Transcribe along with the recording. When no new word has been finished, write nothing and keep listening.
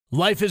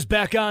Life is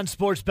back on,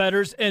 sports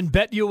bettors, and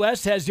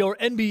BetUS has your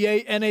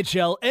NBA,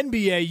 NHL,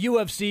 NBA,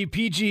 UFC,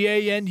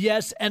 PGA, and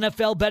yes,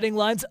 NFL betting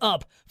lines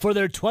up for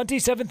their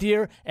 27th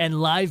year and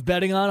live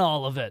betting on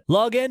all of it.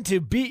 Log in to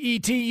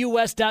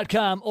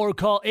betus.com or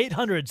call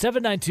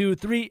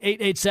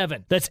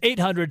 800-792-3887. That's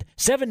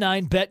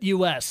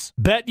 800-79-BET-US.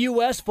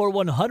 BetUS for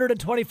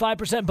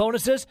 125%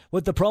 bonuses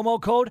with the promo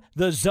code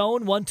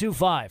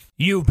THEZONE125.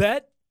 You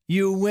bet,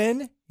 you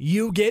win,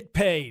 you get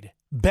paid.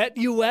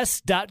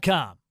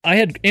 BetUS.com. I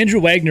had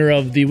Andrew Wagner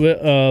of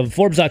the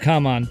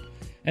Forbes.com on,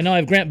 and now I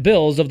have Grant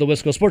Bills of the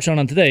Wisco Sports Show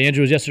on today. Andrew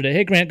was yesterday.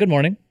 Hey, Grant, good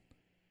morning.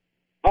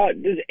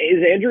 Is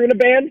Andrew in a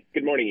band?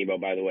 Good morning, Ebo,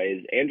 by the way.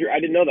 Is Andrew? I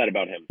didn't know that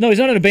about him. No, he's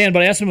not in a band,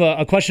 but I asked him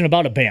a question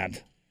about a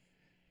band.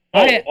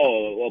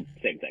 Well,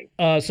 same thing.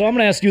 So I'm going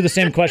to ask you the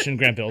same question,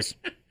 Grant Bills.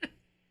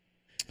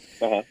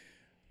 Uh-huh.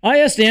 I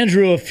asked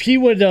Andrew if he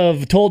would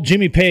have told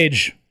Jimmy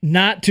Page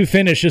not to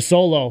finish his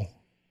solo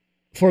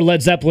for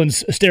Led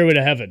Zeppelin's Stairway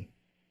to Heaven,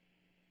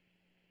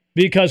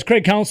 because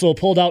Craig Counsell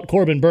pulled out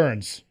Corbin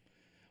Burns,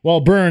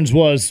 while Burns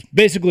was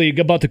basically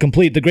about to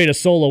complete the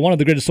greatest solo, one of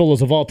the greatest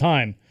solos of all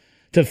time,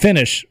 to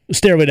finish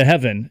Stairway to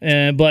Heaven.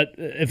 But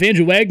if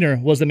Andrew Wagner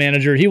was the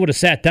manager, he would have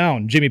sat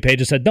down Jimmy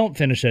Page and said, don't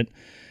finish it.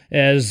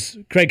 As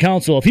Craig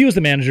Counsell, if he was the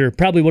manager,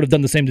 probably would have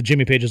done the same to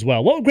Jimmy Page as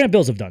well. What would Grant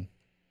Bills have done?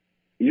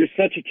 You're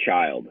such a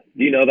child.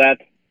 Do you know that?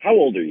 How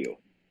old are you?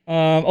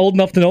 Old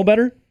enough to know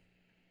better?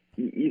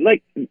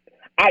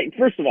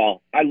 First of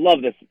all, I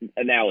love this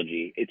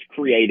analogy. It's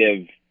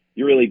creative.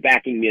 You're really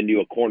backing me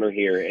into a corner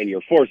here, and you're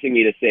forcing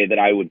me to say that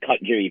I would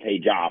cut Jimmy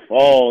Page off.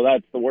 Oh,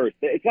 that's the worst.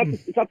 It's not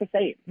the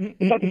same.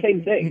 It's not the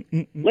same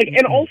thing.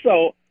 And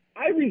also,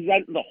 I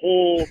resent the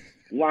whole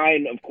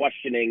line of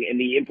questioning and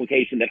the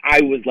implication that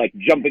I was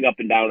jumping up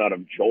and down out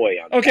of joy.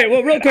 Okay,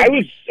 well, real quick, I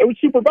was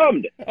super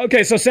bummed.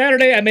 Okay, so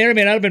Saturday, I may or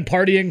may not have been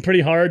partying pretty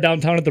hard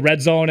downtown at the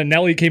Red Zone, and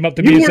Nelly came up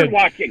to me and said,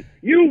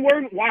 You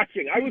weren't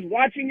watching. I was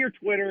watching your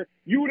Twitter.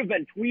 You would have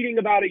been tweeting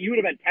about it. You would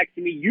have been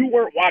texting me. You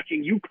weren't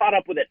watching. You caught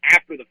up with it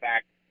after the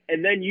fact,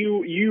 and then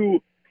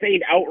you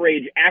feigned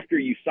outrage after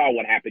you saw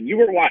what happened. You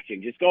were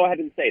watching. Just go ahead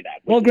and say that.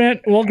 Well,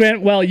 Grant,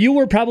 you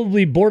were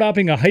probably board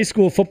hopping a high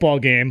school football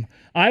game.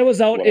 I was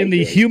out in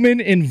the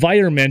human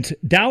environment,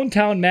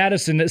 downtown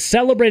Madison,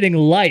 celebrating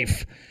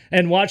life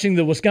and watching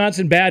the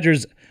Wisconsin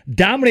Badgers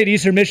dominate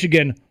Eastern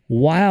Michigan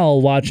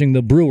while watching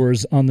the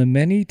Brewers on the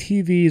many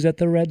TVs at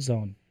the Red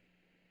Zone.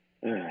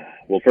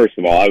 Well, first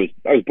of all, I was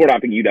board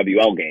hopping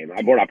UWL game.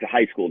 I board hopped a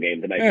high school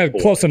game the night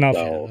before. Close enough.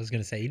 So. Yeah, I was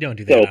going to say, you don't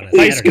do that on a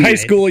Saturday high night.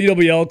 school,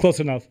 UWL, close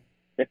enough.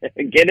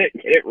 Get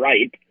it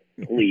right,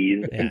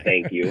 please, and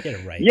thank you. Get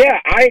it right. Yeah,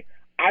 I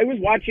was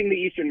watching the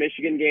Eastern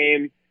Michigan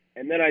game,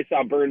 and then I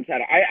saw Burns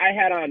I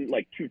had on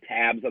two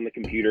tabs on the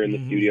computer in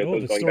the studio, so I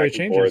was going back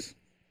and forth.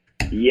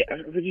 Yeah,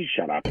 would you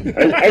shut up? I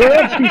don't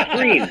have two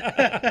screens.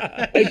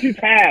 I have two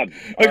tabs.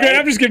 Okay,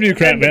 I'm just giving you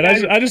crap, man.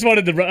 I just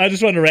wanted to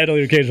rattle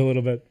your cage a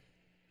little bit.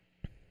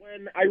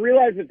 When I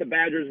realized that the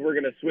Badgers were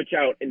going to switch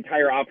out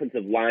entire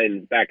offensive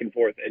lines back and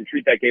forth and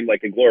treat that game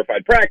like a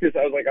glorified practice,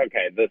 I was like,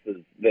 okay, this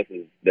is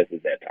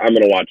it. I'm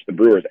going to watch the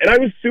Brewers, and I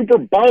was super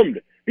bummed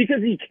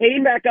because he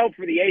came back out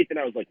for the eighth, and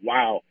I was like,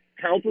 wow,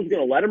 Counsell's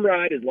going to let him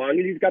ride as long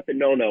as he's got the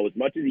no-no, as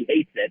much as he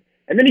hates it,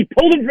 and then he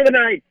pulled him for the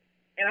ninth,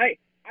 and I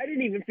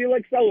didn't even feel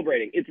like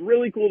celebrating. It's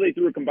really cool they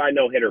threw a combined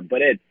no-hitter,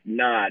 but it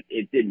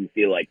didn't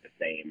feel like the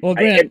same. Well,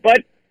 Grant,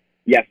 but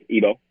yes,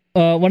 Ebo.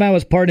 When I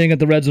was partying at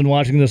the Red Zone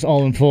watching this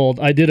all unfold,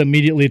 I did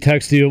immediately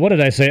text you. What did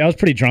I say? I was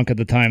pretty drunk at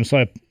the time,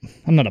 so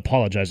I'm not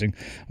apologizing.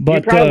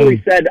 But you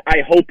probably said,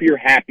 I hope you're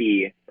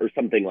happy, or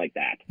something like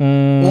that.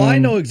 Well, I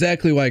know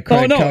exactly why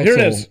Craig Counsell...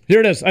 Here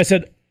it is. I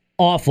said,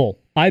 awful.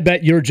 I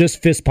bet you're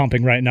just fist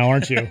pumping right now,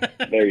 aren't you?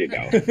 There you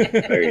go.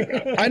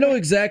 I know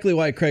exactly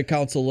why Craig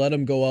Counsell let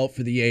him go out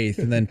for the eighth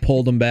and then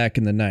pulled him back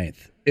in the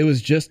ninth. It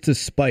was just to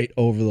spite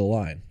over the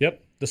line.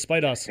 Yep,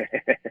 despite us.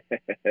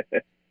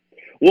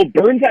 Well,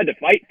 Burns had to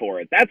fight for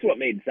it. That's what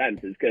made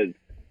sense, is because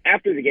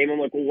after the game, I'm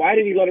like, well, why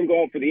did he let him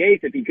go out for the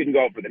eighth if he couldn't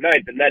go out for the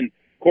ninth? And then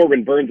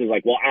Corbin Burns was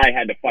like, well, I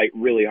had to fight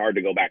really hard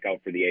to go back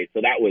out for the eighth.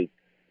 So that was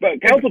 –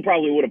 but Counsell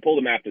probably would have pulled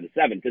him after the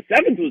seventh. The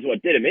seventh was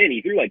what did him in.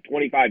 He threw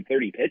 25,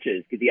 30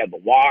 pitches because he had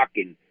the walk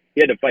and he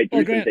had to fight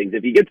through some things.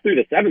 If he gets through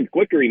the seventh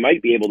quicker, he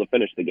might be able to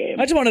finish the game.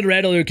 I just wanted to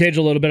rattle your cage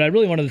a little bit. I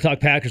really wanted to talk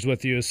Packers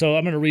with you, so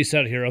I'm going to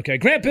reset here, okay?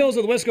 Grant Bills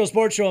of the Wisco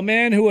Sports Show, a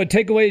man who would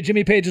take away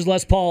Jimmy Page's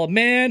Les Paul, a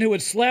man who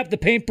would slap the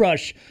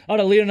paintbrush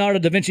out of Leonardo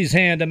da Vinci's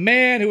hand, a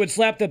man who would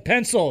slap the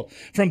pencil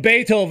from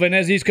Beethoven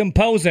as he's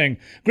composing.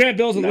 Grant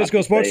Bills of the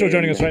Wisco Sports Show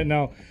joining us right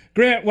now.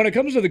 Grant, when it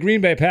comes to the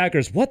Green Bay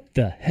Packers, what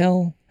the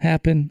hell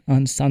happened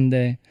on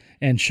Sunday,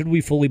 and should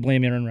we fully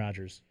blame Aaron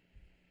Rodgers?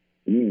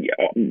 Yeah,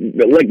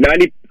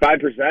 95%,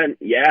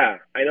 yeah.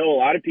 I know a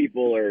lot of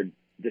people are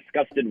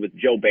disgusted with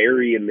Joe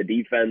Barry and the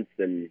defense,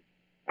 and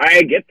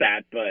I get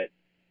that, but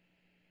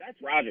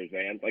that's Rodgers,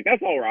 man.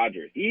 That's all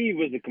Rodgers. He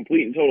was a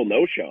complete and total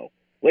no-show.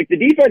 The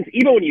defense,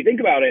 even when you think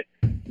about it,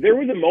 there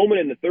was a moment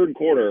in the third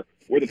quarter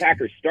where the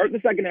Packers start the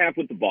second half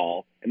with the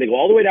ball, and they go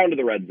all the way down to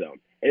the red zone.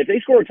 And if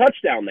they score a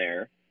touchdown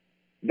there,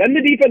 Then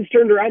the defense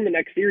turned around the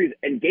next series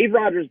and gave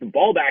Rodgers the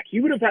ball back. He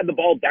would have had the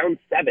ball down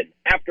 7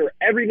 after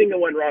everything that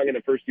went wrong in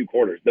the first 2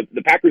 quarters.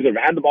 The Packers have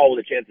had the ball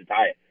with a chance to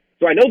tie it.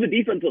 So I know the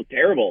defense looked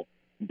terrible,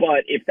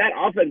 but if that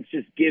offense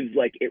just gives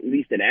like at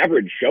least an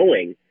average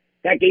showing,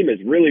 that game is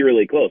really,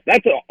 really close.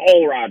 That's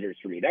all Rodgers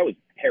for me. That was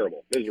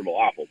terrible, miserable,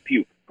 awful,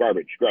 puke,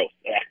 garbage, gross.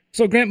 Ugh.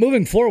 So, Grant,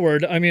 moving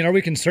forward, I mean, are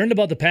we concerned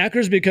about the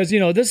Packers? Because,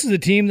 this is a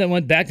team that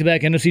went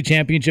back-to-back NFC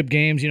championship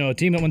games, a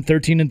team that went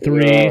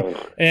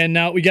 13-3, and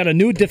now we got a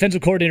new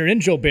defensive coordinator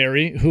in Joe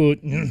Barry, who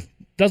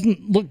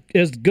doesn't look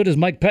as good as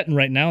Mike Pettin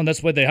right now, and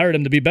that's why they hired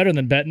him to be better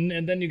than Pettin.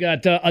 And then you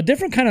got a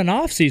different kind of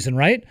offseason,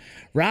 right?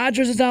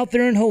 Rodgers is out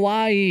there in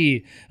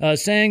Hawaii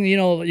saying,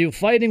 you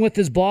fighting with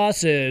his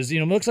bosses.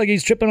 Looks like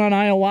he's tripping on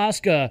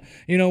ayahuasca,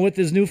 with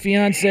his new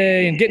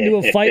fiance and getting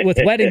into a fight with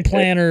wedding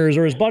planners,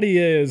 or his buddy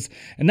is,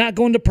 and not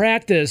going to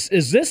practice.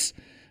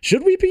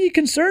 Should we be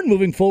concerned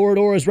moving forward,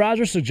 or as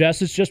Rodgers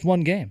suggests, it's just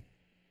one game?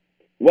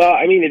 Well,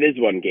 I mean, it is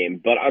one game,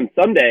 but on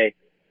Sunday,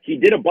 he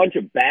did a bunch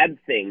of bad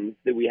things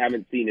that we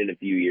haven't seen in a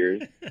few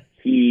years.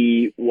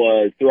 He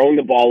was throwing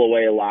the ball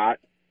away a lot.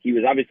 He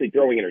was obviously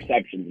throwing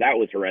interceptions. That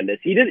was horrendous.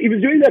 He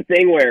was doing that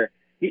thing where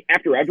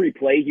after every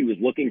play, he was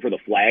looking for the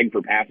flag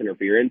for pass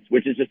interference,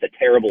 which is just a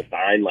terrible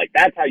sign. Like,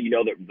 that's how you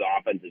know that the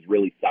offense is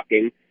really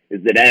sucking,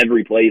 is that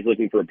every play he's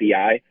looking for a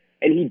PI.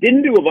 And he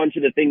didn't do a bunch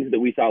of the things that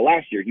we saw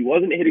last year. He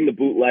wasn't hitting the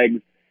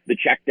bootlegs, the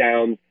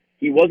checkdowns.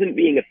 He wasn't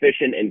being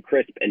efficient and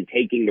crisp and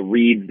taking the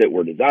reads that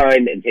were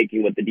designed and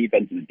taking what the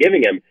defense was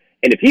giving him.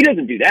 And if he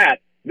doesn't do that,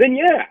 then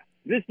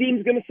this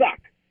team's going to suck,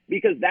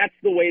 because that's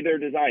the way they're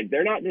designed.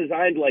 They're not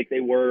designed like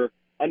they were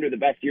under the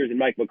best years in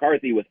Mike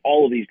McCarthy with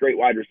all of these great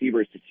wide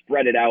receivers to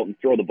spread it out and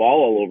throw the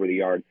ball all over the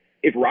yard.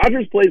 If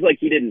Rodgers plays like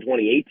he did in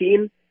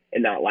 2018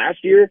 and not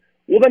last year,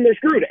 well, then they're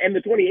screwed. And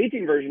the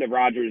 2018 version of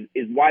Rodgers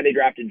is why they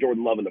drafted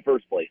Jordan Love in the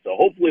first place. So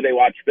hopefully they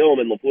watch film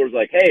and LaFleur's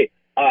like, hey,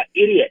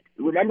 idiot,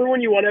 remember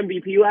when you won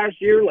MVP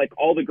last year? Like,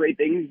 all the great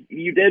things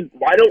you did?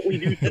 Why don't we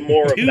do some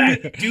more of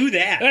that? Do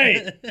that.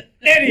 Hey,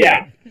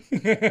 idiot!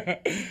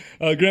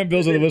 Yeah. Grant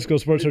Bills of the Wisco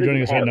Sports are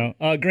joining us right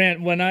now.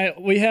 Grant,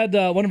 we had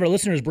one of our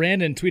listeners,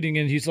 Brandon, tweeting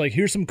in, he's like,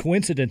 here's some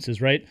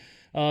coincidences, right?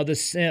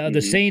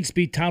 The Saints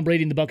beat Tom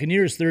Brady and the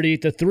Buccaneers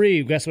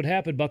 38-3. Guess what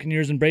happened?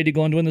 Buccaneers and Brady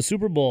going to win the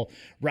Super Bowl.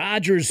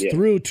 Rodgers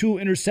threw 2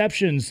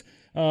 interceptions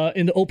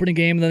in the opening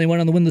game, and then they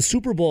went on to win the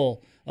Super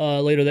Bowl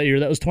later that year.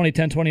 That was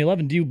 2010,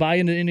 2011. Do you buy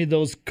into any of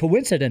those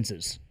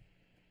coincidences?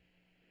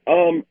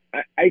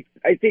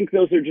 I think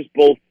those are just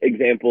both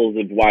examples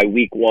of why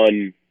week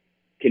 1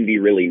 can be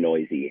really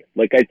noisy.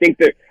 Like, I think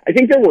there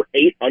were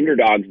 8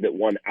 underdogs that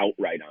won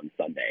outright on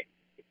Sunday,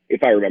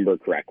 if I remember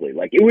correctly.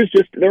 Like, it was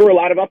just, there were a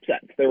lot of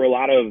upsets. There were a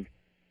lot of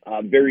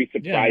very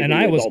surprising and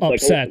I was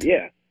results. upset.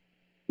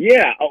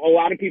 Yeah, a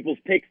lot of people's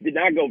picks did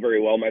not go very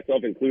well,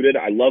 myself included.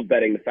 I love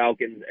betting the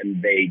Falcons,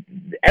 and they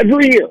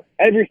every year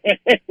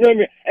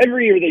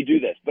they do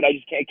this, but I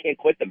just can't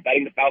quit them.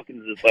 Betting the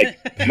Falcons is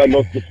like my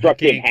most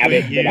destructive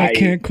habit. I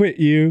can't quit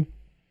you.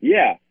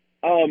 Yeah.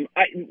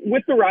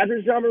 With the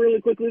Rodgers drama,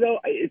 really quickly though,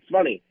 it's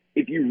funny.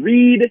 If you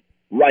read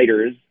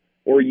writers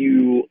or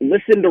you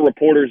listen to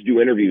reporters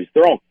do interviews,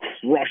 they're all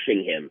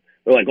crushing him.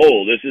 They're like,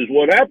 oh, this is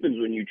what happens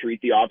when you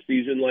treat the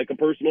offseason like a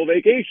personal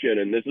vacation,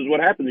 and this is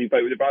what happens when you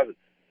fight with your bosses.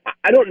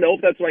 I don't know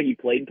if that's why he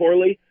played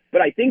poorly,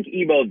 but I think,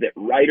 Ebo, that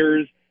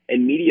writers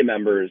and media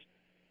members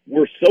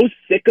were so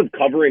sick of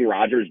covering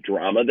Rodgers'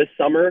 drama this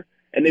summer,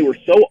 and they were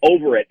so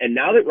over it. And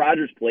now that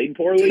Rodgers played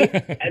poorly,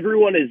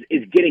 everyone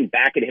is getting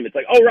back at him. It's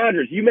like, oh,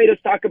 Rodgers, you made us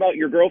talk about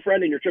your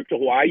girlfriend and your trip to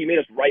Hawaii. You made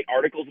us write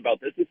articles about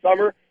this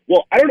summer.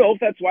 Well, I don't know if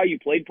that's why you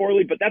played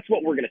poorly, but that's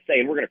what we're going to say,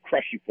 and we're going to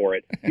crush you for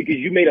it because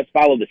you made us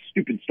follow this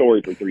stupid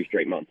story for 3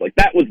 straight months. Like,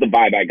 that was the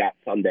vibe I got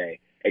Sunday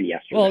and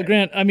yesterday. Well,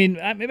 Grant, I mean,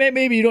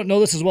 maybe you don't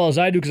know this as well as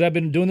I do because I've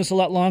been doing this a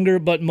lot longer,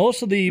 but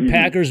most of the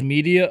Packers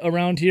media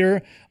around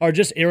here are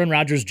just Aaron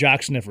Rodgers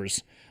jock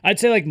sniffers. I'd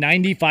say like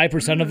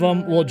 95% of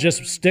them will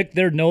just stick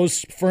their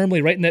nose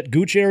firmly right in that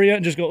gooch area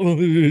and just go,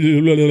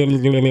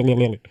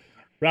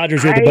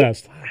 Rodgers, you're the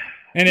best.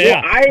 And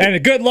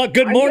and good luck,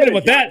 good morning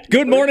with that.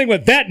 Good morning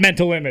with that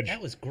mental image. That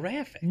was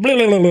graphic.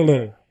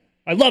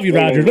 I love you,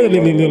 Rodgers. I've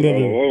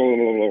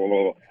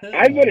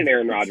been an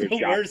Aaron Rodgers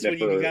jock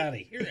sniffer. When you gotta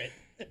hear it.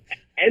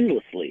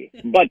 Endlessly,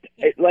 but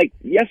like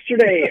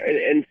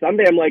yesterday and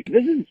Sunday, I'm like,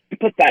 this is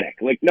pathetic.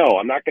 Like, no,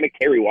 I'm not going to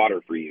carry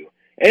water for you.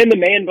 And the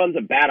man bun's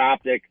a bad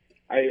optic.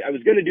 I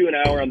was going to do an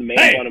hour on the man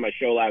bun on my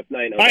show last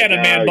night. I had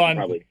a man bun.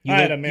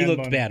 He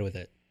looked bad with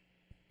it.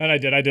 And I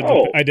did. I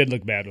did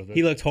look bad with it.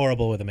 He looked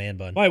horrible with a man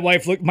bun. My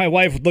wife looked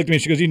at me.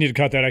 She goes, "You need to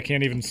cut that. I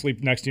can't even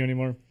sleep next to you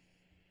anymore."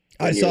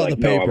 I saw the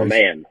papers. No, I'm a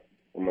man.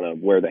 I'm going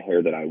to wear the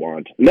hair that I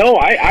want. No,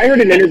 I heard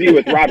an interview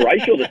with Rob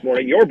Reichel this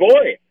morning. Your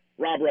boy.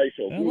 Rob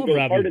Reichel, who goes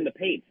hard in the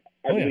paint.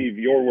 I believe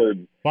your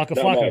word. Waka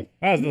Flocka.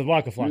 That was the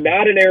Waka Flocka.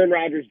 Not an Aaron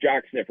Rodgers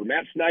jock sniffer.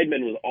 Matt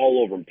Schneidman was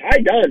all over him. Ty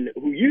Dunn,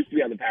 who used to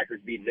be on the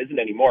Packers beat and isn't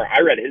anymore, I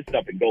read his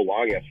stuff at Go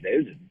Long yesterday. It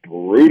was just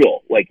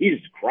brutal. Like,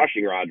 he's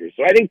crushing Rodgers.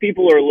 So I think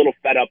people are a little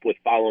fed up with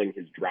following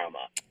his drama.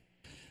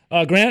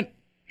 Grant,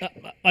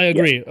 I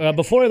agree.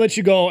 Before I let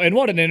you go, and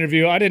what an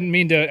interview. I didn't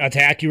mean to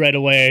attack you right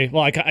away.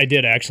 Well, I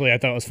did, actually. I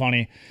thought it was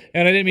funny.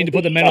 And I didn't mean to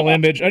put the mental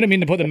image. I didn't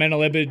mean to put the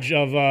mental image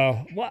of,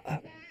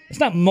 what? It's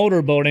not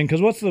motorboating,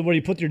 because where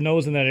you put your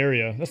nose in that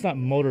area? That's not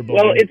motorboating.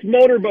 Well, it's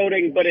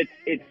motorboating, but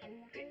it's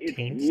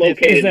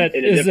located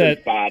in a different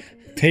spot.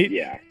 Taint?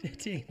 Yeah.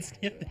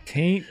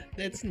 Taint?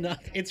 That's not.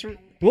 It's.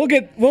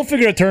 We'll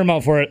figure a term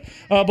out for it.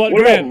 But what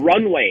Grant, about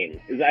runwaying?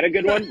 Is that a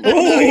good one?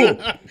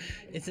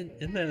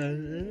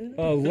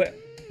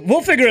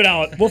 We'll figure it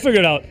out.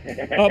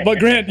 But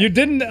Grant, you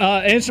didn't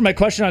answer my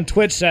question on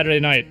Twitch Saturday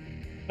night,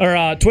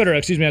 or Twitter,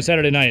 on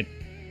Saturday night.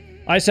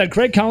 I said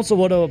Craig Counsell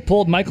would have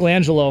pulled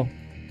Michelangelo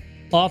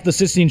off the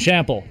Sistine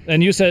Chapel,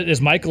 and you said,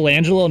 "Is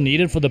Michelangelo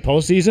needed for the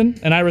postseason?"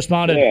 And I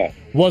responded,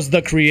 "Was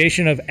the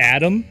creation of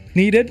Adam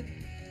needed?"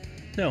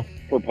 No.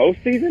 For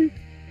postseason?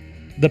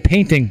 The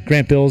painting,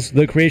 Grant Bills,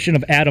 the creation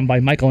of Adam by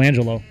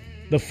Michelangelo,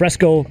 the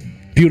fresco,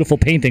 beautiful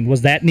painting,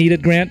 was that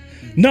needed, Grant?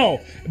 No,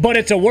 but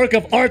it's a work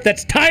of art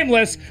that's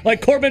timeless,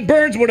 like Corbin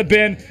Burns would have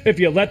been if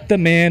you let the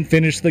man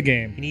finish the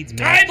game. He needs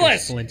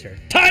timeless, Splinter.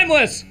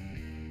 Timeless.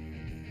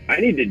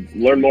 I need to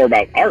learn more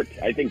about art.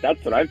 I think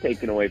that's what I've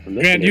taken away from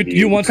this. Grant,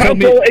 you once told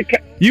me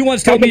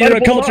you're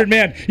a cultured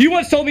man. You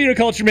once told me you're a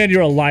cultured man.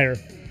 You're a liar.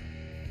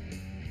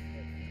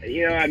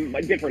 You know, I'm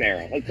a different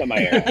era. That's not my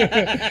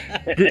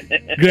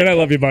era. Grant, I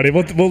love you, buddy.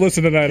 We'll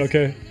listen tonight,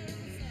 okay?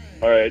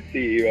 All right, see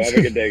you. Have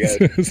a good day,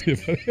 guys. See you,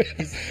 buddy.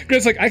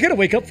 Grant's like, I gotta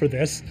wake up for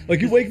this.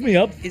 Like, you wake me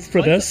up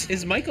for this.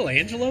 Is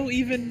Michelangelo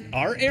even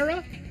our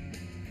era?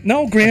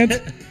 No, Grant.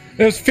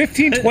 It was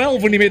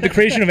 1512 when he made the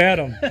creation of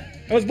Adam.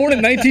 I was born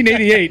in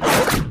 1988.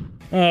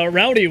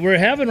 Rowdy, we're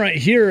having right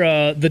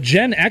here the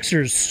Gen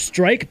Xers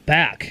strike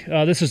back.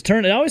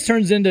 It always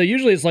turns into,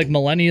 usually it's like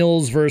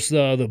millennials versus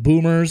the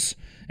boomers,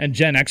 and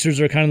Gen Xers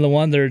are kind of the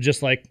one that are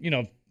just like,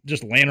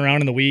 just laying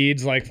around in the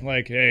weeds, like,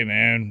 hey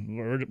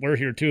man, we're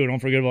here too. Don't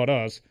forget about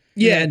us.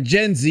 Yeah, and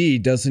Gen Z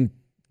doesn't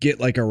get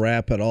like a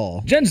rap at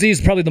all. Gen Z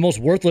is probably the most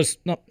worthless.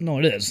 No,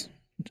 it is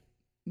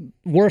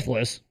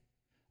worthless.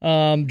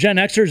 Gen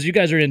Xers, you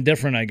guys are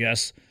indifferent, I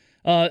guess.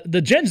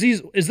 The Gen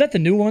Z's, is that the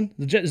new one?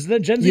 Is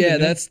that Gen Z? Yeah,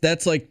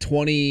 that's like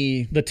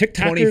 20, the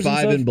TikTokers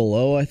 25 and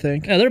below, I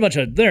think. Yeah,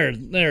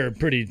 they're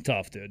pretty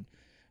tough, dude.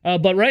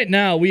 But right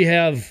now we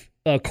have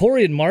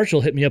Corey and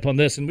Marshall hit me up on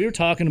this, and we were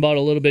talking about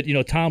a little bit,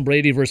 Tom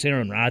Brady versus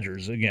Aaron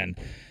Rodgers again,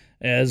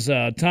 as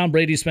Tom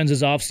Brady spends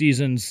his off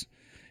seasons,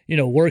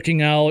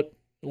 working out.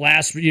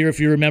 Last year, if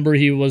you remember,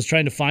 he was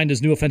trying to find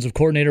his new offensive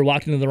coordinator,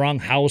 walked into the wrong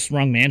house,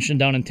 wrong mansion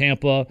down in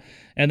Tampa,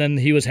 and then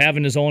he was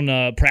having his own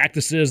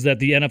practices that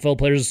the NFL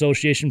Players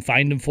Association the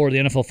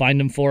NFL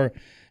fined him for.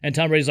 And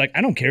Tom Brady's like,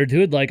 I don't care,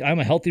 dude. Like, I'm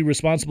a healthy,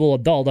 responsible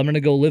adult. I'm going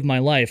to go live my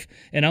life,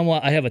 and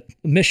I have a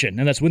mission,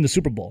 and that's win the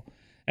Super Bowl.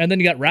 And then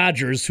you got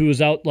Rodgers, who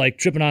was out like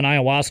tripping on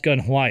ayahuasca in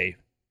Hawaii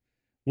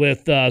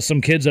with some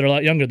kids that are a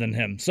lot younger than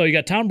him. So you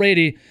got Tom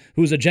Brady,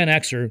 who's a Gen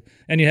Xer,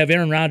 and you have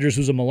Aaron Rodgers,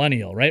 who's a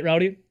millennial, right,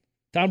 Rowdy?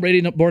 Tom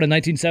Brady, born in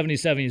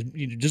 1977,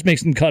 he just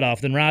makes the cutoff.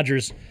 Then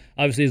Rodgers,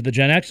 obviously, is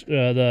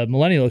the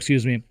millennial,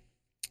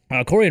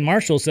 Corey and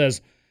Marshall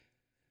says,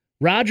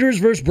 Rodgers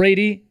versus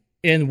Brady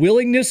and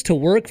willingness to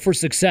work for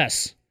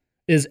success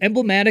is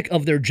emblematic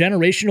of their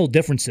generational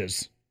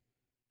differences,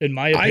 in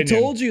my opinion. I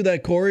told you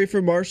that Corey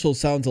from Marshall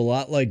sounds a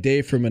lot like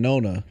Dave from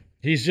Monona.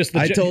 He's just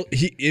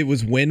it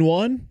was win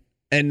one,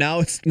 and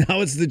now it's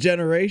the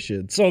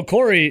generation. So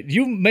Corey,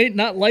 you may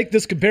not like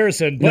this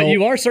comparison, but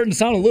you are starting to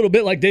sound a little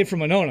bit like Dave from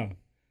Monona.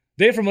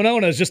 Dave from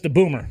Monona is just a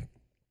boomer.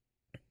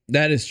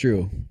 That is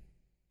true.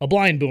 A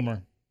blind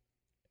boomer.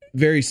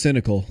 Very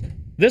cynical.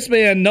 This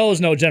man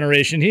knows no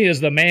generation. He is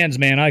the man's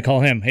man. I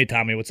call him. Hey,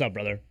 Tommy, what's up,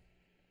 brother?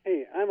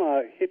 Hey, I'm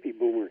a hippie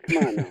boomer. Come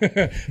on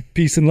now.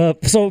 Peace and love.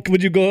 So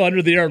would you go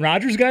under the Aaron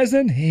Rodgers guys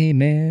then? Hey,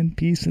 man,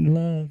 peace and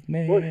love,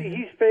 man. Well, see,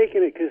 he's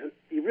faking it because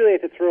you really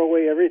have to throw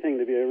away everything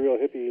to be a real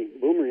hippie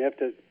boomer. You have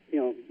to,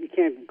 you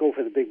can't go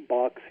for the big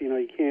bucks.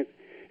 You can't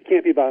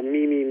be about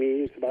me.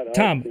 It's about us.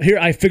 Tom, here,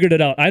 I figured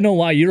it out. I know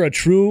why you're a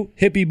true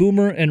hippie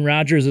boomer and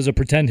Rodgers is a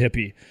pretend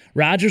hippie.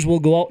 Rodgers will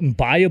go out and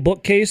buy a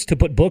bookcase to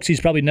put books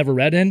he's probably never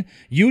read in.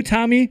 You,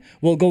 Tommy,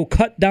 will go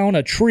cut down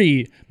a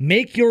tree,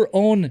 make your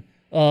own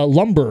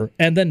lumber,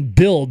 and then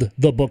build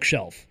the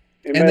bookshelf.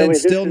 And then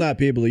still not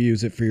be able to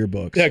use it for your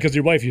books. Yeah, because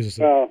your wife uses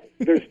it. Well,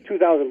 there's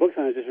 2,000 books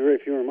on it, just very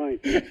few are mine.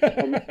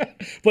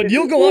 But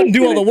you'll go out and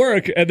do all the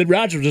work, and then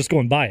Rodgers will just go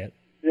and buy it.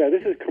 Yeah,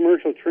 this is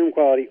commercial trim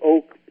quality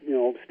oak,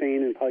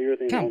 stain and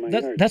polyurethane.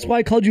 Tom, that's why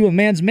I called you a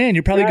man's man.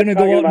 You're probably going to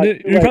go out.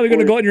 You're probably going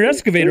to go out in your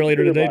excavator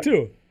later today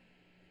too.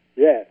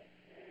 Yeah.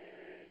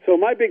 So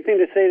my big thing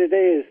to say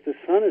today is the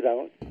sun is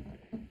out.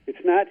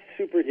 It's not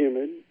super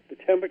humid. The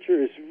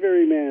temperature is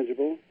very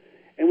manageable,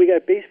 and we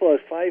got baseball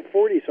at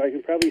 5:40, so I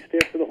can probably stay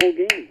up for the whole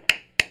game.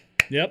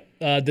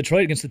 Yep.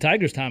 Detroit against the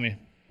Tigers, Tommy.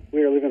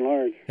 We are living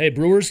large. Hey,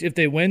 Brewers, if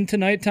they win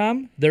tonight,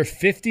 Tom, their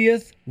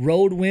 50th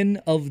road win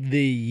of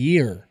the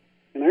year.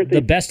 And aren't they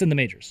the best in the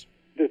majors?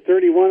 They're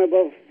 31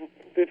 above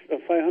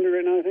 500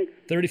 right now, I think.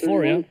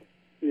 34, 31?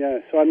 Yeah.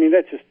 So, I mean,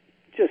 that's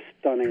just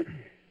stunning.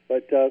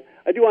 But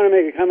I do want to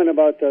make a comment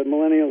about the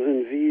millennials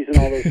and Zs and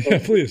all those Yeah,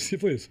 folks.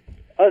 please.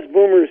 Us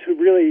boomers who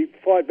really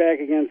fought back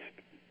against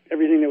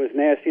everything that was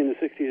nasty in the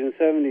 60s and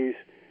 70s,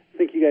 I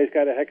think you guys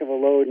got a heck of a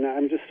load, and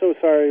I'm just so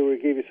sorry we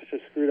gave you such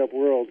a screwed-up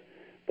world.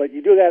 But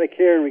you do got to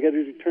care, and we got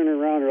to turn it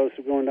around, or else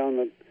we're going down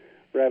the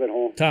rabbit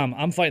hole. Tom,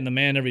 I'm fighting the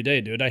man every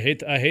day, dude. I hate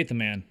the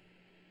man.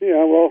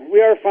 Yeah, well,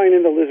 we are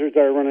finding the lizards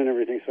are running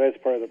everything, so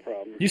that's part of the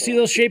problem. You see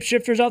those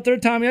shapeshifters out there,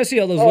 Tommy? I see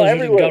all those Oh,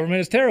 lizards everywhere. in government.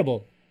 It's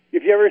terrible.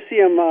 If you ever see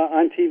them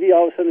on TV,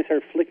 all of a sudden they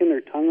start flicking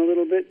their tongue a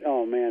little bit.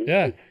 Oh, man.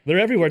 Yeah, they're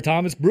everywhere,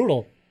 Tom. It's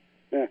brutal.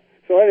 Yeah.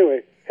 So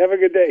anyway, have a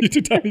good day. You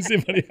too, Tommy. See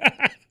you, buddy.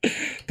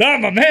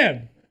 Tom, my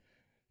man.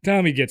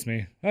 Tommy gets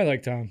me. I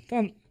like Tom.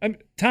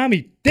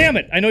 Tommy, damn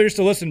it. I know you're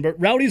still listening, but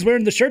Rowdy's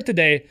wearing the shirt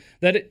today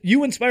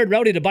you inspired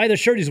Rowdy to buy the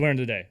shirt he's wearing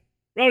today.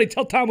 Rowdy,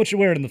 tell Tom what you're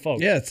wearing in the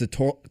folks. Yeah, it's a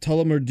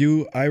Tullamore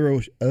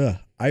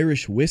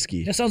Irish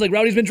whiskey. That sounds like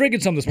Rowdy's been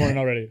drinking some this morning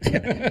already.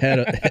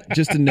 Had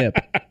just a nip.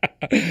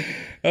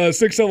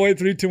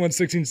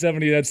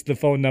 608-321-1670. That's the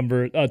phone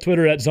number.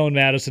 Twitter at Zone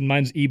Madison.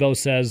 Mine's Ebo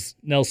says.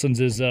 Nelson's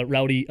is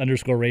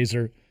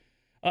Rowdy_Razor.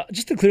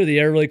 Just to clear the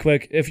air really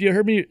quick, if you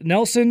heard me,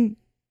 Nelson,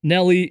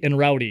 Nelly, and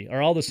Rowdy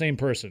are all the same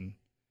person.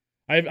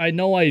 I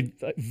know I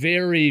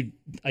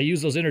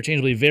use those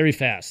interchangeably very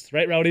fast,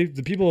 right, Rowdy?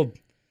 The people.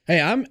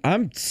 Hey,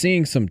 I'm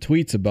seeing some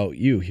tweets about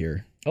you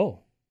here. Oh,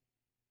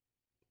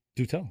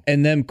 do tell.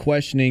 And them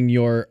questioning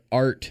your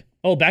art.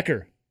 Oh,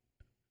 Becker.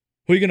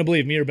 Who are you going to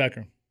believe, me or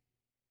Becker?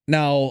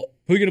 Now,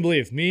 who are you going to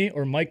believe, me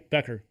or Mike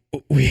Becker?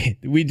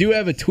 We do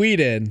have a tweet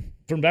in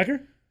from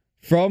Becker.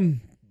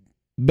 From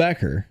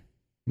Becker,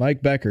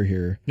 Mike Becker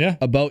here. Yeah.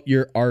 About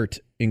your art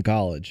in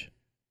college.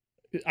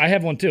 I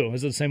have one too.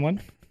 Is it the same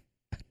one?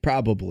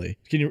 Probably.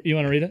 You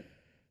want to read it?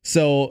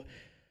 So,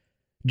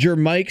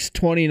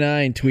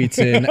 Jermikes29 tweets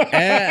in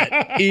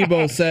at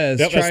Ebo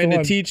says, trying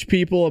to teach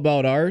people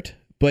about art,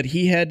 but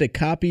he had to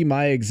copy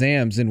my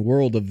exams in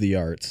World of the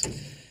Arts.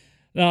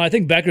 No, I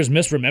think Becker's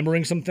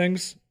misremembering some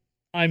things.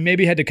 I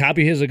maybe had to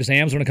copy his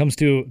exams when it comes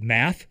to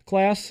math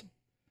class.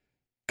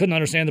 Couldn't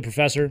understand the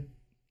professor.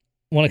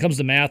 When it comes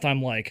to math,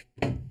 I'm like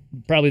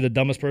probably the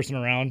dumbest person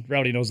around.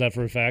 Rowdy knows that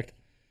for a fact.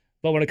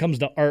 But when it comes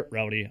to art,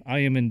 Rowdy, I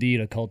am indeed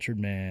a cultured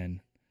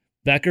man.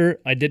 Becker,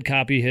 I did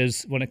copy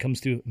his when it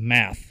comes to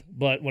math.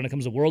 But when it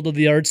comes to World of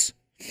the Arts,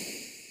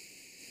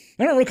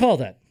 I don't recall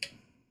that.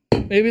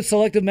 Maybe it's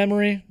selective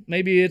memory.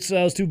 Maybe it's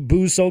I was too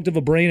booze-soaked of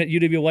a brain at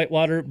UW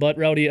Whitewater. But,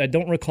 Rowdy, I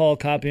don't recall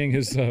copying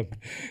his World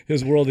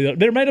of the Arts.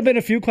 There might have been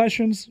a few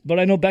questions, but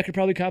I know Becker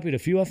probably copied a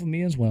few off of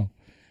me as well.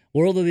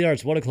 World of the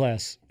Arts, what a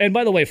class. And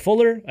by the way,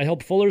 Fuller, I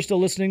hope Fuller's still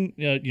listening.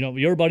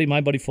 Your buddy,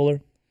 my buddy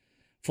Fuller.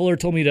 Fuller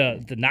told me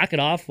to knock it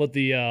off with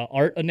the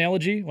art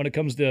analogy when it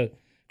comes to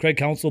Craig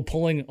Counsell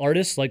pulling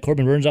artists like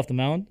Corbin Burns off the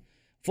mound.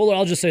 Fuller,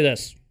 I'll just say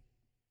this.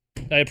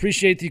 I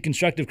appreciate the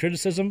constructive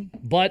criticism,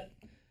 but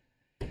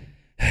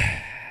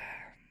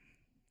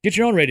get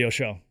your own radio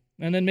show,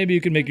 and then maybe you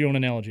can make your own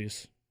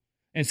analogies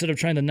instead of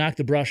trying to knock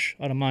the brush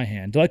out of my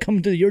hand. Do I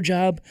come to your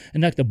job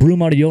and knock the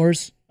broom out of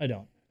yours? I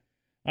don't.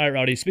 All right,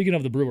 Rowdy, speaking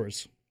of the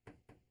Brewers,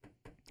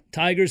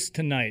 Tigers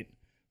tonight,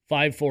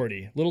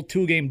 5:40, little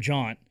two-game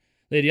jaunt.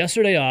 They had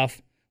yesterday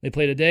off. They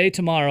play today,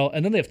 tomorrow,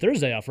 and then they have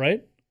Thursday off,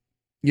 right?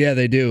 Yeah,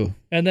 they do.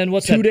 And then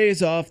what's 2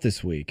 days off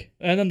this week.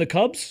 And then the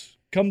Cubs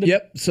come to...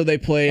 Yep, so they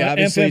play,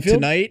 obviously, Anfield?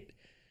 tonight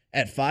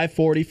at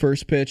 5:40,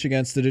 first pitch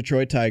against the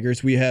Detroit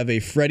Tigers. We have a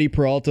Freddie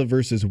Peralta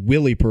versus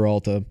Willie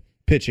Peralta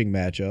pitching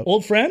matchup.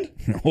 Old friend?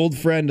 Old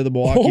friend of the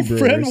Milwaukee Brewers. Old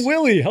friend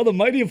Willie. How the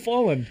mighty have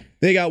fallen.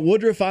 They got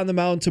Woodruff on the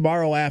mound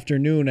tomorrow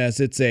afternoon as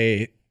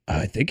I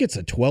think it's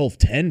a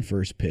 12:10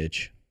 first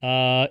pitch.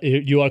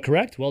 You are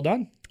correct. Well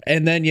done.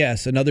 And then,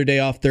 yes, another day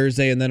off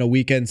Thursday and then a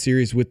weekend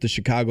series with the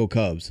Chicago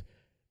Cubs.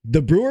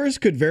 The Brewers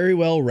could very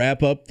well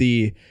wrap up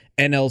the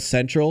NL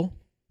Central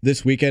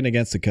this weekend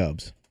against the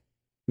Cubs.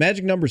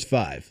 Magic number's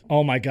 5.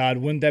 Oh, my God.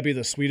 Wouldn't that be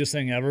the sweetest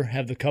thing ever?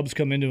 Have the Cubs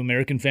come into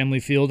American Family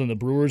Field and the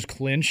Brewers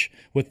clinch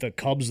with the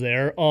Cubs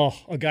there. Oh,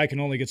 a guy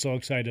can only get so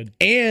excited.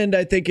 And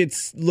I think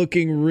it's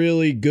looking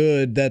really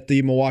good that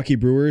the Milwaukee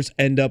Brewers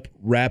end up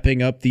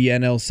wrapping up the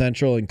NL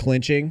Central and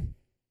clinching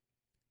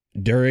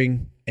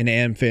during an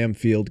AmFam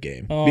Field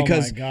game. Oh,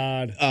 because,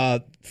 my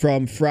God.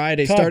 From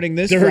Friday, Talk starting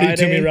this dirty Friday,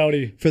 to me,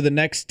 Rowdy. for the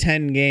next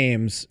 10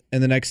 games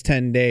in the next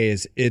 10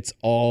 days, it's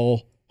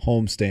all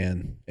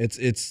homestand.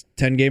 It's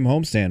 10-game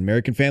homestand.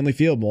 American Family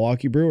Field,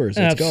 Milwaukee Brewers.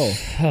 Let's go.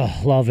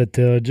 Oh, love it,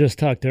 dude. Just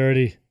talk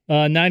dirty.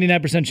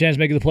 99% chance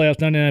making the playoffs,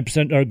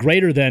 99% or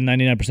greater than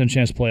 99%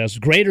 chance playoffs,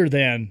 greater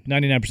than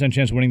 99%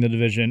 chance winning the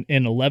division,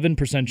 and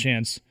 11%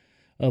 chance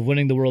of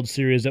winning the World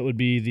Series. That would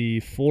be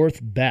the fourth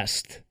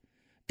best.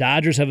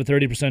 Dodgers have a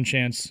 30%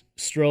 chance.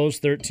 Stros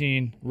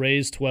 13,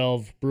 Rays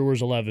 12,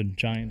 Brewers 11,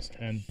 Giants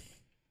 10.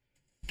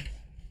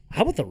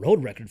 How about the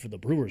road record for the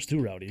Brewers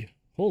too, Rowdy?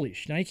 Holy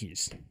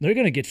shnikes. They're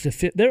going to get to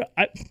fit there.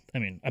 I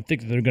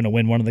think they're going to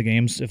win one of the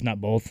games, if not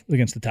both,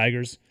 against the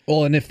Tigers.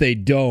 Well, and if they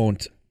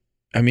don't,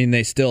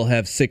 they still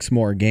have 6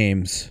 more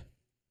games.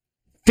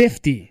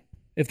 50.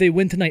 If they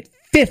win tonight,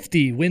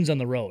 50 wins on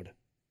the road.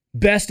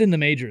 Best in the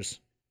majors.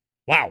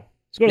 Wow.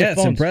 Let's go to Yeah, the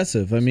it's phones.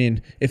 impressive. I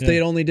mean, if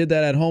they only did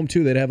that at home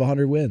too, they'd have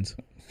 100 wins.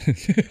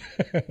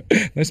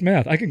 Nice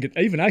math. I can get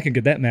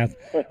that math.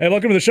 Hey,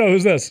 welcome to the show.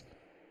 Who's this?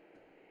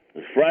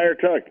 Friar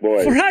Tuck,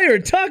 boy. Friar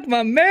Tuck,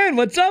 my man.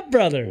 What's up,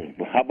 brother?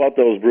 How about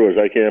those Brewers?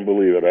 I can't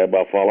believe it. I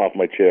about fall off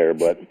my chair,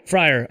 but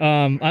Friar,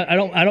 I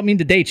don't mean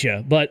to date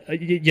you, but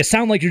you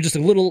sound like you're just a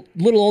little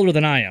older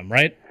than I am,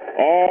 right?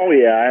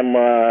 I'm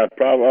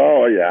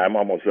I'm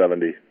almost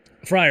 70.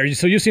 Friar,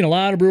 so you've seen a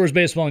lot of Brewers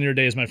baseball in your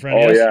days, my friend.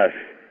 Oh yes.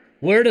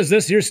 Where does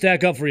this year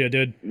stack up for you,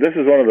 dude? This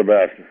is one of the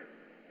best.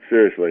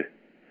 Seriously.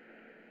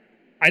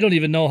 I don't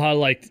even know how,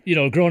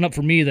 growing up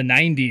for me, the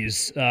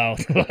 90s.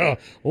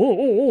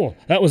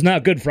 That was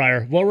not good,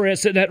 Friar. What we're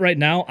sitting at right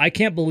now, I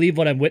can't believe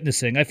what I'm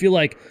witnessing. I feel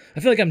like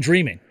I'm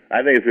dreaming.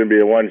 I think it's going to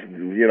be a one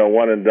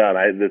and done.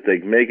 That they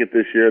make it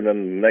this year,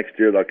 then next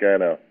year they'll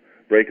kind of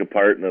break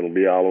apart and it'll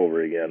be all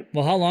over again.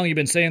 Well, how long have you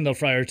been saying, though,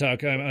 Friar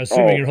Tuck? I'm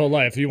assuming your whole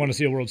life you want to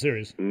see a World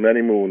Series.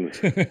 Many moons.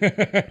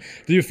 Do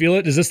you feel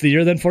it? Is this the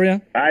year then for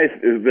you?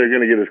 They're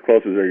going to get as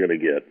close as they're going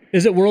to get.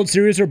 Is it World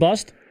Series or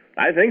bust?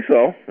 I think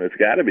so. It's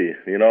got to be.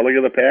 Look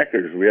at the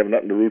Packers. We have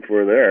nothing to root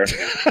for there.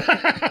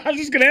 I was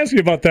just going to ask you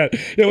about that.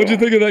 Yeah, what'd you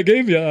think of that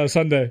game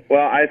Sunday?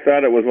 Well, I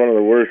thought it was one of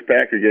the worst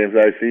Packer games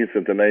I've seen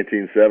since the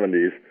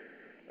 1970s.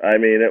 I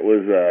mean, it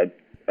was,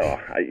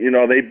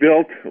 they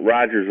built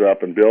Rodgers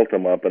up and built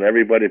him up, and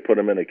everybody put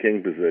him in a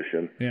king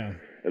position. Yeah.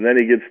 And then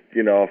he gets,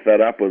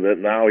 fed up with it.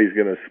 Now he's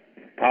going to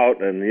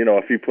pout, and,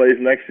 if he plays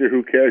next year,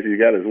 who cares? You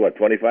got his,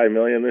 $25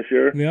 million this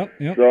year?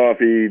 Yep. So if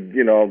he,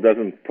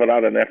 doesn't put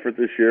out an effort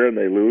this year and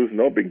they lose,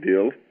 no big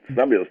deal.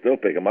 Somebody will still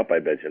pick him up, I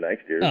bet you,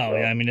 next year. Oh, so.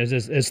 yeah, I mean,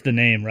 it's the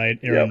name, right?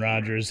 Aaron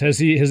Rodgers. Has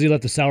he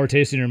left a sour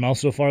taste in your mouth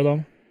so far,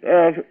 though?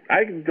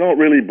 I don't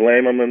really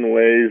blame him in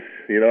ways.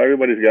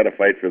 Everybody's got to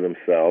fight for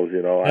themselves,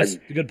 That's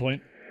a good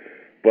point.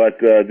 But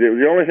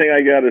the only thing I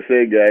got to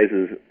say, guys,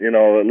 is,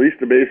 at least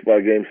the baseball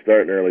game's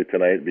starting early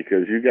tonight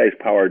because you guys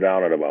power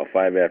down at about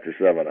 5 after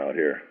 7 out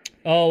here.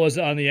 Oh, was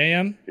it on the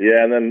AM?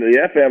 Yeah, and then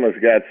the FM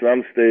has got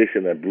some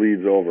station that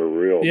bleeds over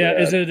real bad.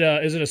 Is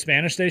it a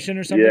Spanish station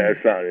or something?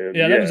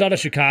 Yeah, that one's out of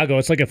Chicago.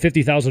 It's like a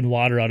 50,000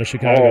 water out of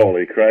Chicago.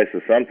 Holy Christ. So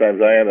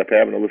sometimes I end up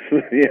having to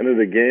listen to the end of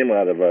the game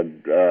out of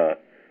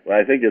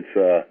I think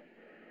it's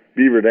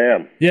Beaver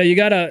Dam. Yeah, you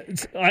gotta.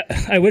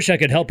 I wish I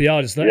could help you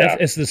out.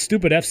 It's the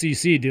stupid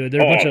FCC, dude.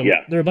 They're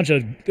a bunch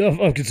of.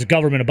 It's a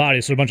government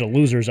body, so they're a bunch of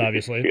losers,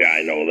 obviously. Yeah,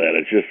 I know that.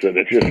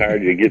 It's just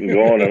hard. You're getting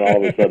going, and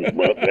all of a sudden,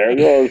 well, there it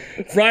goes.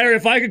 Friar,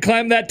 if I could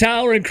climb that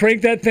tower and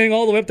crank that thing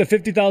all the way up to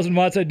 50,000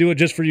 watts, I'd do it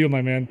just for you,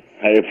 my man.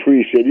 I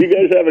appreciate it. You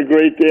guys have a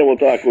great day. We'll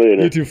talk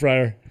later. You too,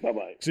 Friar.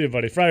 Bye-bye. See you,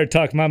 buddy. Friar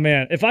Tuck, my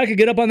man. If I could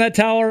get up on that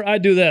tower,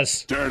 I'd do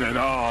this. Turn it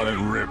on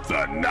and rip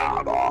the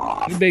knob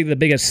off. You'd be the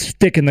biggest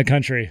stick in the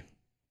country.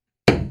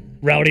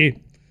 Rowdy.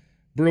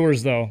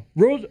 Brewers, though.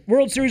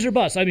 World Series or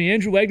bust. I mean,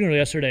 Andrew Wagner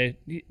yesterday,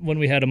 when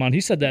we had him on,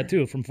 he said that,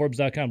 too, from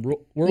Forbes.com.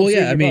 World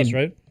Series or bust,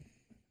 right?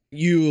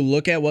 You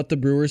look at what the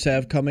Brewers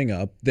have coming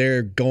up.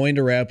 They're going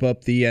to wrap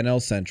up the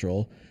NL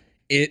Central.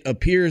 It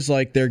appears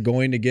like they're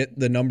going to get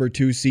the number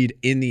 2 seed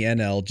in the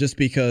NL just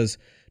because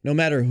no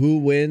matter who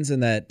wins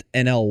in that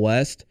NL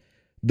West,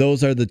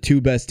 those are the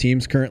 2 best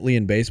teams currently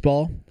in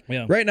baseball.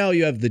 Yeah. Right now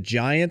you have the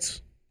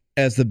Giants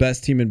as the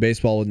best team in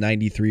baseball with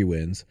 93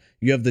 wins.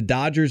 You have the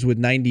Dodgers with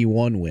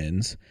 91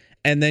 wins.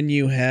 And then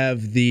you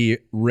have the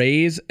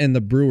Rays and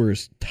the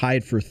Brewers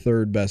tied for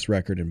 3rd best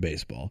record in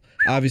baseball.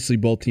 Obviously,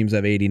 both teams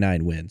have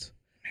 89 wins.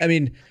 I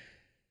mean,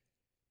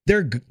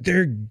 they're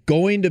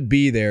going to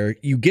be there.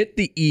 You get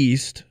the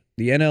East,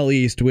 the NL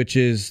East, which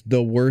is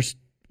the worst,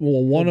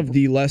 one of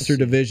the lesser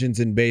divisions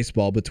in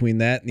baseball between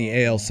that and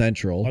the AL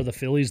Central. Are the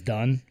Phillies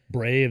done?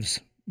 Braves.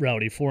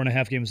 Rowdy,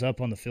 4.5 games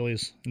up on the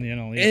Phillies in the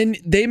NL East. And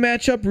they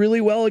match up really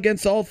well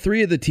against all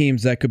 3 of the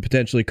teams that could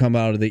potentially come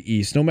out of the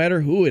East, no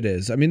matter who it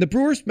is. I mean, the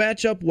Brewers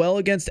match up well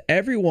against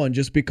everyone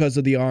just because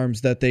of the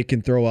arms that they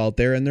can throw out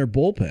there and their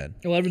bullpen.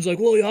 Well, everyone's like,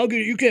 well,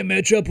 you can't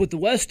match up with the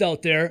West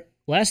out there.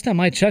 Last time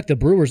I checked, the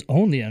Brewers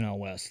own the NL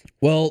West.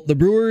 Well, the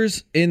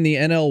Brewers in the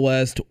NL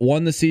West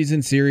won the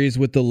season series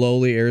with the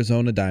lowly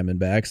Arizona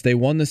Diamondbacks. They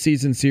won the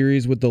season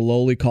series with the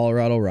lowly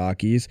Colorado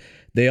Rockies.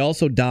 They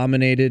also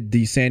dominated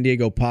the San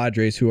Diego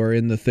Padres, who are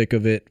in the thick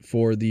of it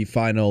for the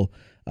final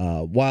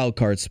wild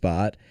card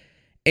spot.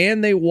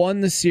 And they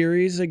won the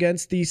series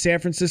against the San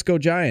Francisco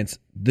Giants,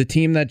 the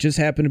team that just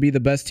happened to be the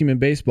best team in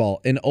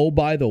baseball. And oh,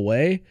 by the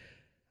way,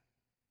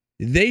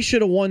 they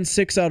should have won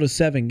 6 out of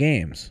 7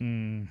 games.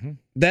 Mm-hmm.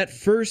 That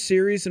first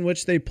series in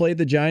which they played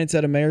the Giants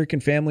at American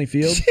Family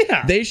Field,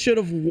 they should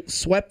have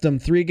swept them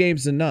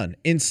 3-0.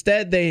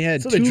 Instead, they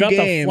had 2 games. So they dropped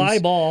a fly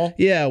ball.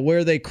 Yeah,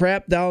 where they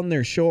crap down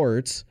their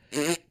shorts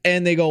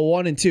and they go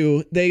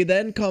 1-2. They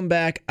then come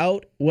back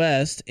out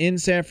west in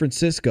San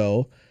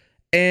Francisco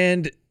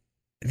and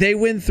They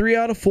win 3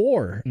 out of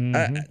 4.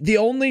 The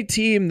only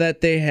team that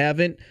they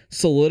haven't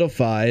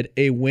solidified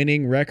a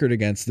winning record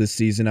against this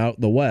season out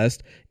in the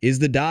West is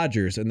the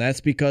Dodgers, and that's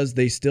because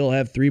they still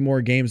have 3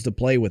 more games to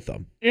play with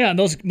them. Yeah, and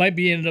those might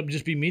be ended up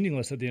just be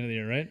meaningless at the end of the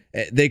year, right?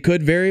 They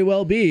could very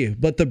well be,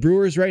 but the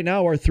Brewers right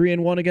now are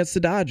 3-1 against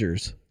the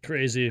Dodgers.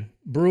 Crazy.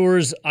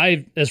 Brewers,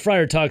 as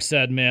Friar Tuck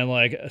said, man,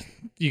 like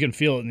you can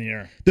feel it in the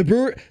air.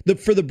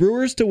 For the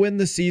Brewers to win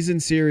the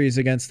season series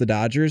against the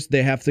Dodgers,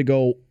 they have to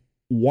go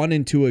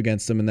 1-2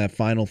 against them in that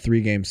final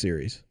 3-game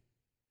series.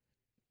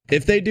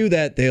 If they do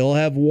that, they'll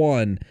have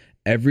won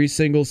every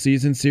single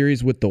season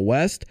series with the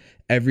West,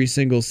 every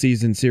single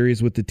season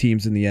series with the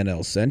teams in the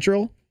NL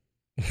Central.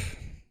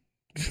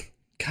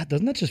 God,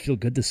 doesn't that just feel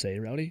good to say,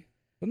 Rowdy?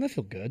 Doesn't that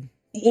feel good?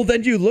 Well,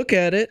 then you look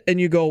at it and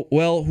you go,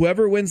 well,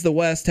 whoever wins the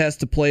West has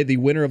to play the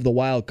winner of the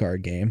wild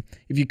card game.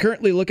 If you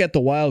currently look at the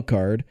wild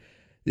card,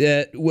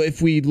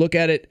 if we look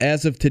at it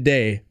as of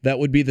today, that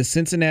would be the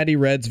Cincinnati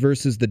Reds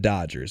versus the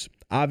Dodgers.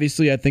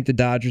 Obviously, I think the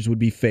Dodgers would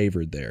be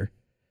favored there.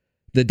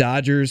 The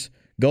Dodgers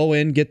go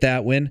in, get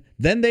that win.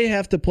 Then they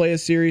have to play a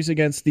series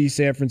against the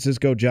San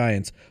Francisco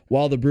Giants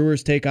while the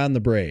Brewers take on the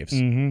Braves.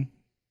 Mm-hmm.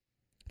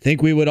 I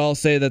think we would all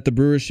say that the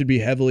Brewers should be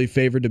heavily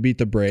favored to beat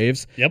the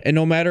Braves. Yep. And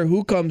no matter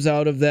who comes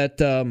out of that,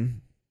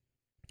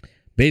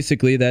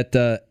 basically that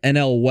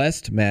NL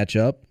West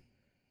matchup,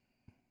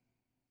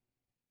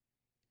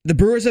 the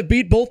Brewers have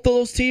beat both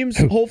those teams,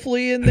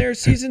 hopefully, in their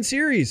season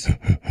series.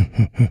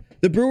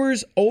 The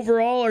Brewers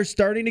overall are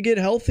starting to get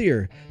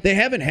healthier. They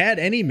haven't had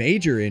any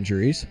major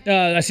injuries.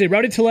 I say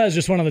Rowdy Tellez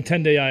just went on the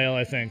 10-day IL,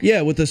 I think.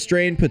 Yeah, with a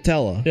strained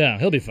patella. Yeah,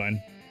 he'll be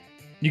fine.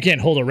 You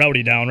can't hold a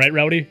Rowdy down, right,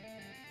 Rowdy?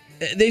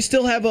 They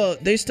still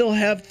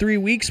have 3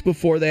 weeks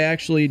before they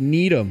actually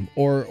need him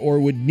or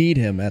would need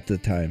him at the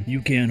time.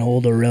 You can't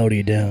hold a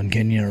Rowdy down,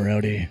 can you,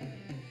 Rowdy?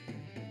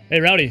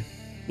 Hey, Rowdy.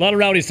 A lot of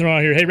Rowdies thrown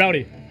out here. Hey,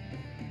 Rowdy.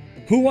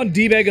 Who won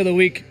D-Bag of the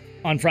Week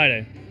on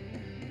Friday?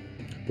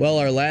 Well,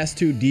 our last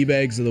 2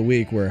 D-Bags of the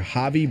week were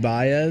Javi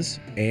Baez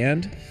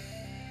and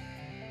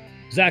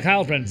Zach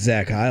Heilprin.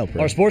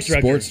 Our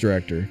sports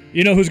director.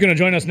 You know who's going to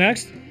join us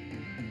next?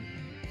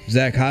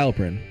 Zach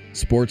Heilprin,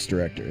 sports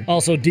director.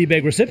 Also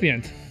D-Bag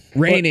recipient.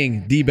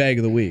 Reigning D-Bag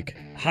of the week.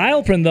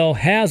 Heilprin, though,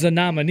 has a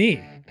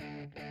nominee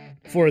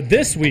for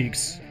this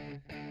week's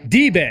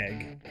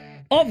D-Bag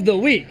of the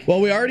Week.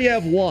 Well, we already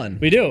have one.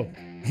 We do.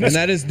 And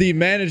that is the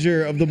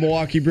manager of the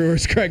Milwaukee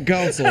Brewers, Craig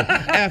Counsell,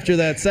 after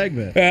that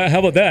segment. How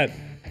about that?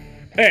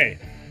 Hey,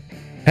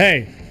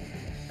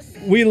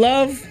 we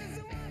love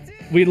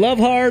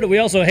hard. We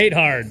also hate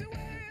hard.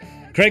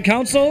 Craig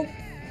Counsell,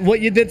 what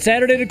you did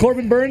Saturday to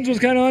Corbin Burns was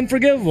kind of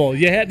unforgivable.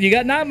 You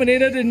got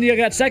nominated and you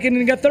got second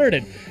and you got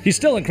thirded. He's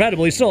still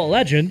incredible. He's still a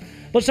legend.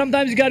 But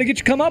sometimes you got to get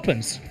your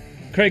comeuppance.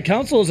 Craig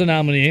Counsell is a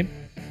nominee.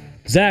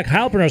 Zach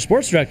Heilprin, our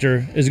sports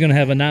director, is going to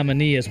have a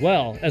nominee as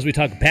well as we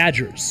talk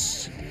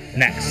Badgers.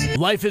 Next.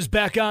 Life is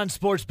back on,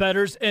 sports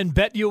bettors, and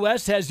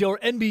BetUS has your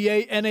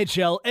NBA,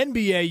 NHL,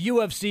 NBA,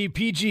 UFC,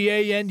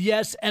 PGA, and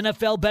yes,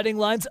 NFL betting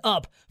lines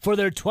up for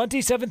their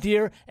 27th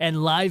year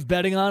and live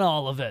betting on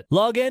all of it.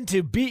 Log in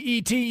to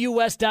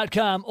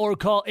betus.com or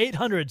call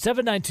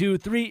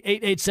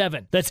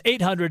 800-792-3887. That's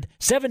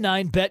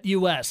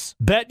 800-79-BET-US.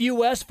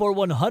 BetUS for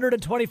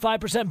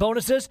 125%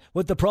 bonuses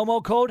with the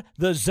promo code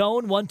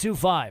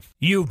THEZONE125.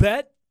 You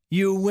bet,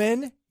 you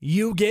win,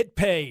 you get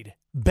paid.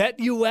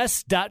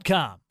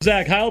 BetUS.com.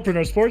 Zach Heilprin,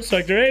 our sports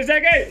director. Hey,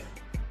 Zach, hey!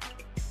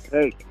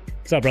 Hey.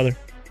 What's up, brother?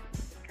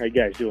 How you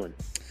guys doing?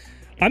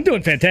 I'm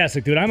doing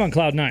fantastic, dude. I'm on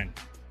cloud 9.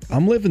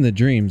 I'm living the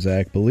dream,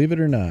 Zach. Believe it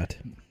or not.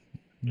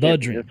 The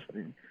dream.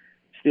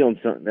 You're stealing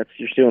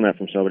that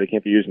from somebody.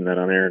 Can't be using that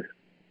on air.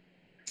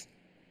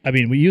 I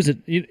mean, we use it.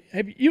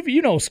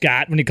 You know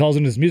Scott when he calls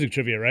in his music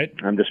trivia, right?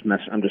 I'm just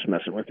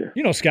messing with you.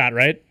 You know Scott,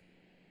 right?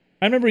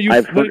 I remember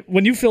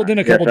when you filled in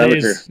a couple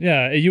days.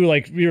 Yeah, you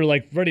were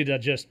like ready to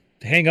just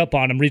hang up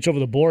on him, reach over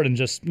the board, and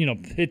just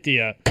hit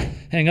the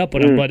hang up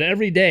on him. But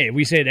every day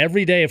we say it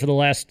every day for the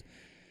last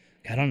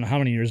I don't know how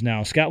many years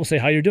now. Scott will say,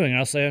 "How you're doing?" And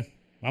I'll say,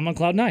 "I'm on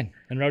cloud 9."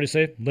 And Rowdy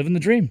say, "Living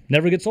the dream.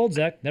 Never gets old,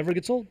 Zach. Never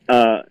gets old."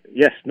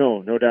 Yes,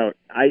 no doubt.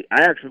 I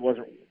actually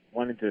wasn't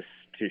wanting to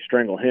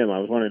strangle him. I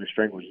was wanting to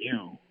strangle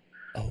you.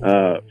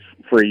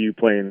 For you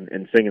playing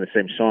and singing the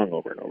same song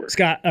over and over.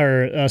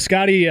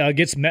 Scotty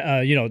gets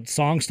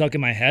songs stuck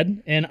in my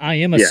head, and I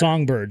am a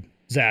songbird,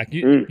 Zach.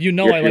 You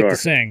know I like to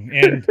sing,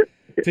 and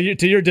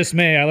to your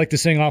dismay, I like to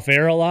sing off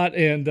air a lot.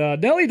 And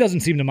Nelly doesn't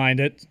seem to mind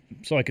it,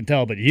 so I can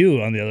tell. But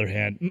you, on the other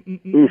hand,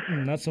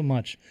 not so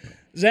much.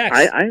 Zach,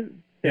 I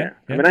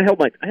mean, I held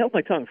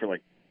my tongue for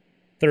like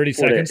 30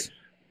 seconds. Days.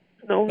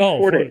 No,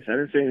 4 days. I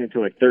didn't say anything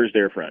until like Thursday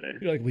or Friday.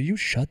 You're like, will you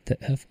shut the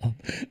F up?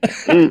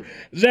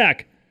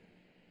 Zach,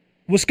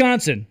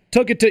 Wisconsin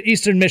took it to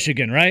Eastern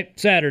Michigan, right?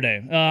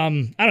 Saturday. I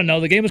don't know.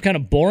 The game was kind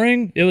of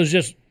boring. It was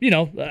just,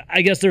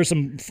 I guess there's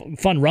some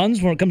fun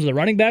runs when it comes to the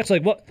running backs.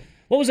 Like, what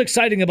was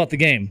exciting about the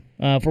game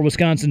for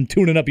Wisconsin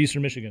tuning up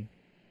Eastern Michigan?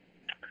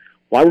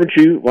 Why wasn't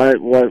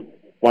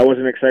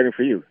it exciting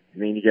for you? I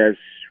mean, you guys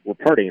were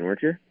partying,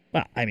 weren't you?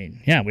 Well, I mean,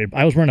 yeah,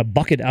 I was wearing a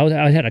bucket.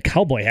 I had a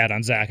cowboy hat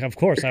on, Zach. Of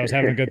course, I was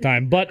having a good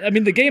time. But I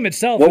mean, the game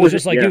itself was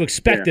just like you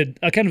expected.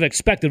 I kind of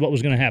expected what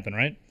was going to happen,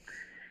 right?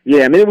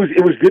 Yeah, I mean, it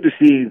was good to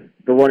see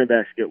the running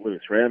backs get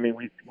loose, right? I mean,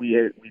 we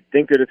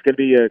think that it's going to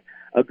be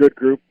a good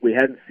group. We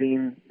hadn't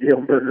seen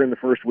Jalen Berger in the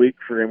first week,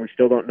 and we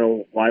still don't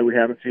know why we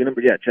haven't seen him.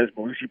 But yeah, Ches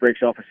Belushi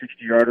breaks off a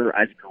 60-yarder.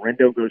 Isaac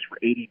Garendo goes for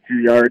 82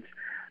 yards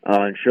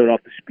and showed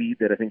off the speed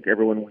that I think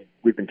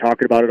we've been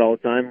talking about it all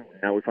the time.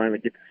 Now we finally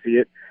get to see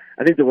it.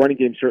 I think the running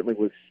game certainly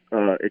was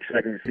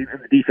exciting to see,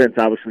 and the defense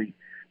obviously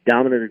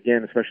dominant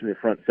again, especially the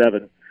front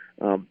seven.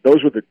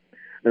 Those were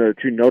the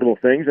two notable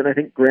things, and I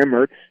think Graham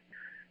Mertz.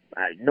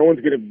 No one's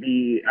going to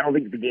be. I don't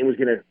think the game was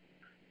going to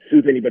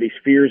soothe anybody's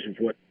fears of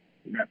what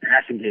that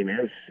passing game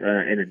is,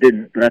 and it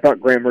didn't. But I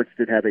thought Graham Mertz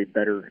did have a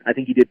better. I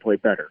think he did play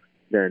better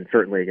than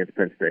certainly against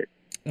Penn State.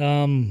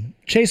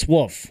 Chase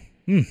Wolf.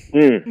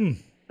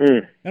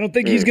 I don't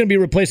think he's going to be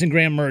replacing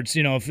Graham Mertz.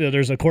 You know, if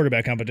there's a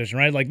quarterback competition,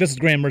 right? Like this is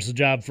Graham Mertz's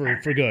job for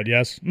good.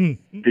 Yes.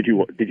 Did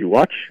you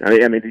watch?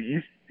 I mean, did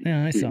you?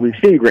 Yeah, I saw. We've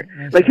seen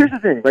Graham. Like, here's the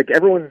thing. Like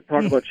everyone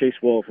talking about Chase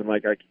Wolf and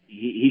like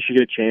he should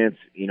get a chance.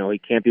 You know, he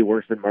can't be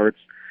worse than Mertz.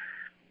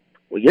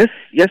 Well, yes,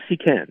 he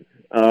can.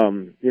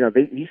 You know,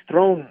 he's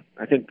thrown,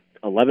 I think,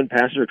 11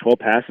 passes or 12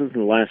 passes in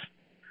the last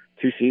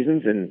 2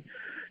 seasons, and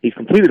he's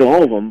completed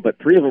all of them, but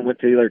 3 of them went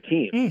to the other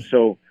team.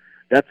 So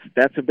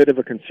that's a bit of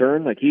a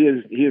concern. Like, he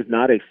is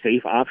not a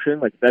safe option.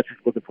 Like, that's what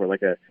you're looking for,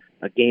 like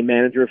a game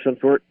manager of some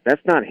sort.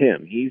 That's not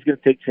him. He's going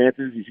to take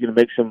chances. He's going to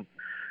make some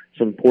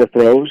poor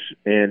throws,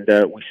 and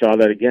we saw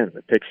that again.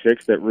 The pick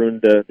 6 that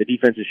ruined the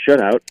defense's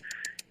shutout,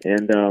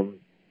 and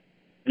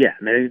yeah,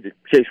 man,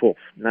 Chase Wolf,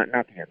 not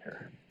the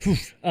answer.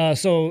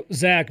 So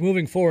Zach,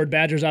 moving forward,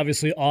 Badgers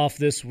obviously off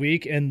this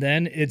week, and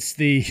then it's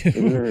the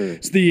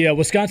it's the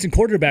Wisconsin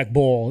Quarterback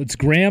Bowl. It's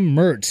Graham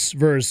Mertz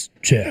versus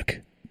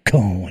Jack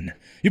Coan.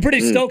 You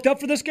pretty stoked up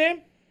for this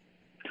game?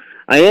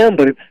 I am,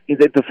 but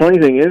the funny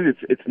thing is,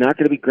 it's not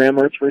going to be Graham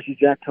Mertz versus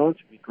Jack Coan.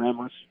 It's going to be Graham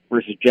Mertz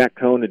versus Jack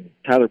Coan and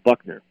Tyler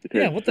Buchner.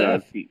 Because, yeah, what the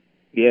F?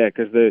 Yeah,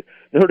 because the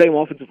Notre Dame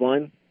offensive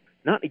line,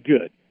 not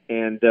good.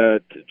 And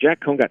Jack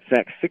Coan got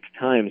sacked 6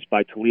 times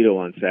by Toledo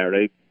on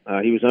Saturday.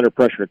 He was under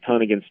pressure a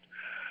ton against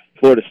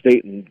Florida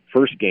State in the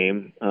first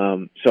game.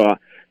 So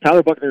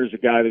Tyler Buchner is a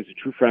guy that's a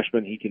true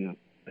freshman. He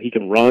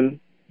can run,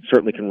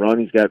 certainly can run.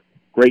 He's got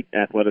great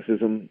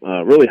athleticism,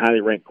 really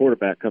highly ranked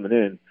quarterback coming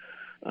in.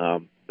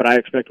 But I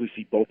expect we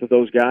see both of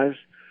those guys.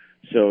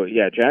 So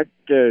yeah, Jack.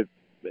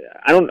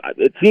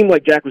 It seemed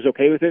like Jack was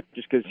okay with it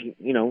just because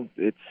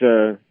it's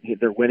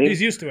they're winning.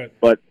 He's used to it.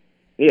 But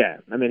yeah,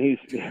 I mean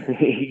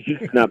he's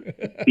just not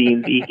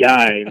being the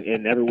guy,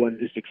 and everyone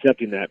just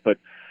accepting that. But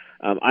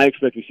I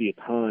expect to see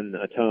a ton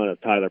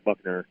of Tyler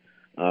Buchner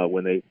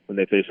when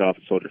they face off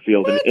at Soldier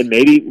Field, and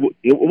maybe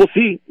we'll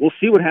see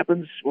what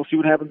happens. We'll see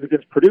what happens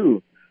against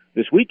Purdue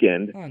this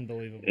weekend.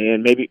 Unbelievable.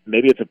 And maybe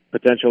it's a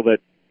potential that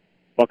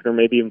Buchner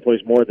maybe even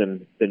plays more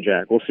than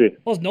Jack. We'll see.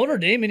 Well, is Notre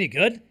Dame any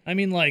good? I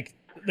mean, like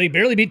they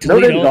barely beat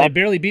Toledo. They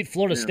barely beat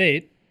Florida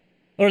State.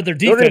 Or their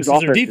defense.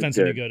 Is their defense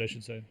any good? I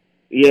should say.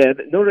 Yeah,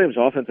 Notre Dame's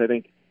offense I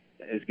think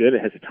is good.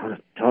 It has a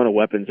ton of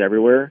weapons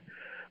everywhere,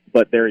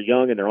 but they're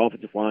young and their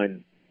offensive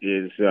line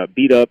is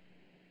beat up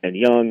and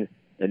young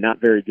and not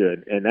very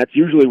good. And that's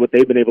usually what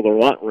they've been able to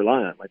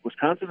rely on. Like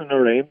Wisconsin and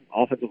Notre Dame,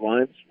 offensive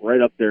lines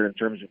right up there in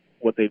terms of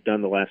what they've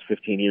done the last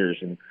 15 years.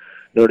 And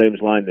Notre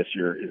Dame's line this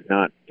year is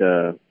not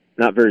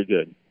very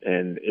good.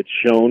 And it's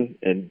shown.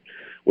 And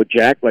with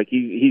Jack, like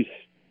he's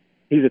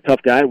a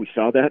tough guy. We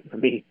saw that. I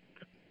mean,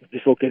 he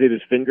dislocated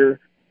his finger,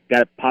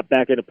 got it popped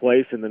back into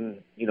place, and then,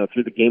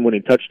 threw the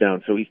game-winning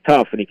touchdown. So he's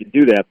tough and he can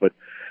do that. But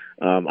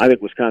I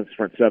think Wisconsin's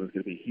front seven is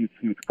going to be a huge,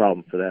 huge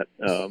problem for that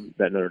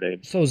Notre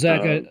Dame. So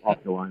Zach,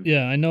 off the line.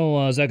 Yeah, I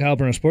know Zach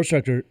Halpern, our sports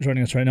director,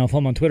 joining us right now. Follow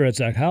him on Twitter at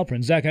Zach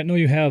Halpern. Zach, I know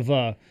you have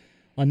a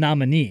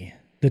nominee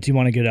that you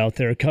want to get out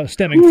there,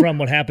 stemming from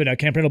what happened at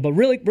Camp Randall. But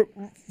real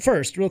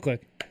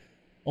quick,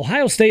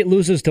 Ohio State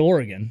loses to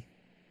Oregon.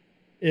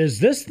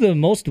 Is this the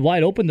most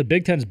wide open the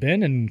Big Ten's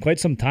been in quite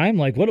some time?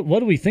 Like, what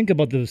do we think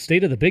about the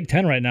state of the Big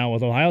Ten right now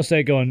with Ohio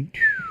State going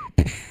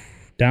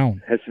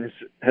down? Has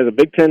a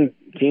Big Ten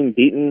team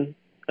beaten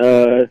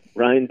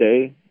Ryan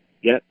Day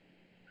yet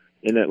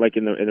in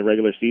the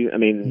regular season? I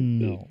mean,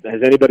 no.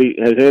 Has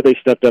anybody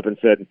stepped up and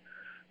said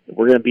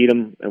we're going to beat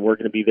them and we're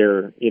going to be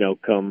there?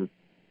 Come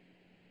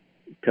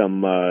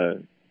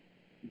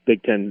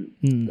Big Ten.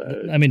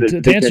 I mean,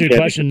 to answer your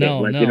question,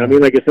 no. Like, no. I mean,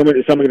 like, is someone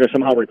going to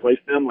somehow replace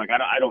them? Like,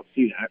 I don't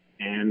see that.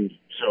 And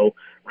so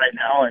right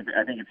now,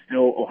 I think it's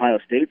still Ohio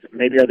State.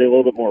 Maybe are they a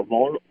little bit more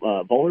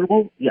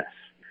vulnerable? Yes.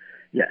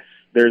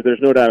 There's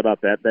no doubt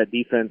about that. That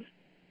defense,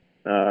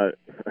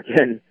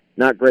 again,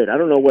 not great. I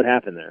don't know what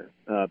happened there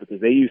because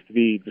they used to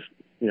be just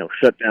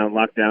shut down,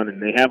 locked down,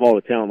 and they have all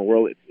the talent in the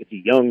world. It's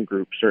a young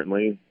group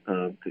certainly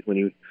when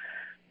you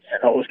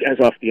send all those guys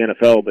off the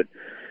NFL, but.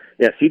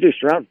 Yeah, C.J.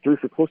 Stroud threw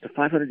for close to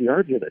 500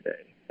 yards the other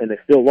day, and they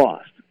still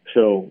lost.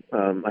 So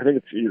I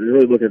think you're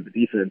really looking at the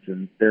defense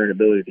and their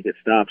inability to get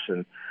stops.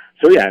 And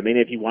So yeah, I mean,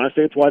 if you want to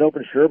say it's wide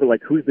open, sure, but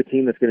like, who's the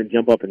team that's going to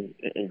jump up and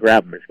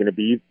grab them? It's going to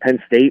be Penn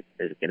State.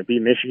 It's going to be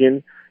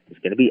Michigan. It's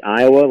going to be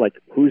Iowa. Like,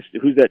 who's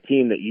that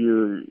team that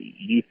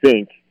you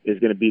think is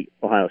going to beat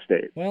Ohio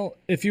State? Well,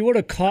 if you would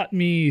have caught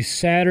me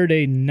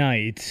Saturday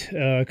night,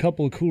 a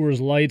couple of Coors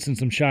Lights and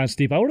some shots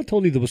deep, I would have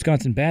told you the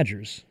Wisconsin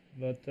Badgers.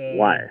 But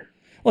why?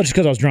 Well, just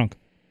because I was drunk.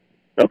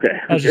 Okay.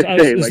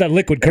 It's that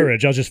liquid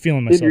courage. I was just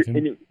feeling myself.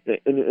 In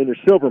your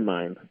sober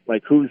mind,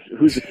 like, who's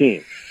the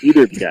team?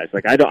 Either of you guys.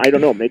 Like, I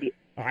don't know. Maybe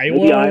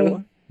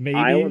Iowa.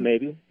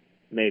 Maybe.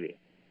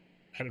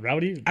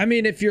 Rowdy. I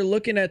mean, if you're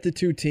looking at the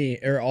two team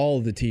or all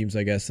of the teams,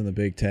 I guess in the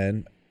Big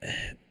Ten,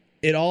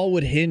 it all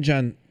would hinge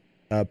on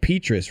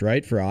Petrus,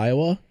 right, for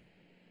Iowa.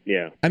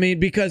 Yeah. I mean,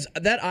 because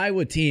that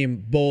Iowa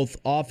team, both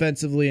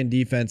offensively and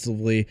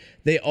defensively,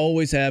 they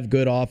always have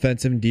good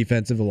offensive and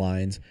defensive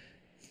lines.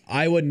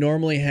 Iowa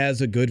normally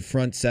has a good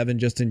front seven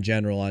just in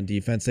general on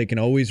defense. They can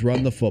always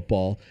run the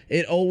football.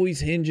 It always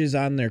hinges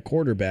on their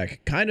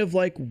quarterback, kind of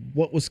like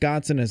what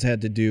Wisconsin has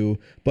had to do,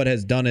 but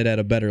has done it at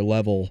a better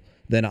level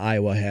than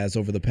Iowa has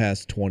over the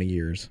past 20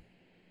 years.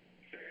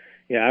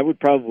 Yeah, I would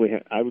probably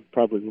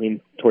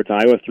lean towards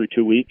Iowa through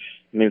 2 weeks.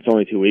 I mean, it's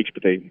only 2 weeks,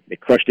 but they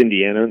crushed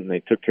Indiana and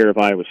they took care of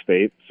Iowa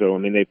State. So, I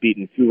mean, they've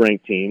beaten two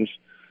ranked teams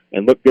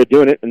and looked good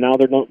doing it. And now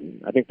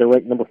I think they're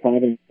ranked number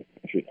 5 in the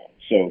country.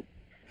 So,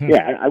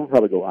 yeah, I would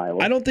probably go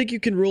Iowa. I don't think you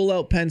can rule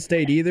out Penn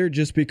State either,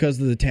 just because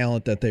of the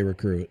talent that they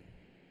recruit.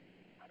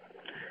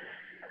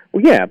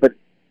 Well, yeah, but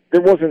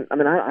there wasn't. I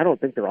mean, I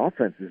don't think their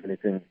offense is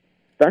anything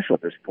special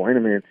at this point. I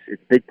mean,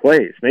 it's big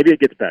plays. Maybe it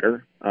gets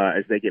better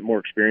as they get more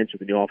experience with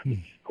the new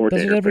offensive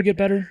coordinator. Does it ever get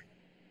better?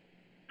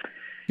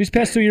 These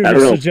past 2 years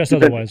suggest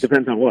otherwise.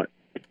 Depends on what.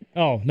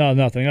 Oh, no,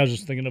 nothing. I was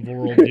just thinking of a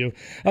worldview.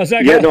 I was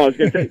going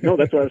to say, no,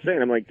 that's what I was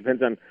saying. I'm like,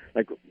 depends on,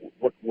 like,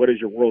 what is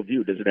your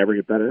worldview? Does it ever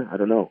get better? I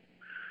don't know.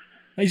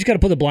 You just got to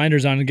put the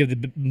blinders on and give the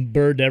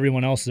bird to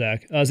everyone else,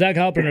 Zach. Zach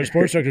Halpern, our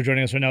sports director,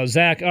 joining us right now.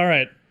 Zach, all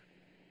right.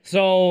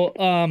 So,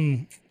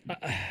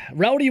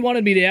 Rowdy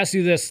wanted me to ask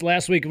you this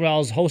last week when I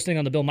was hosting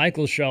on the Bill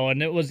Michaels show,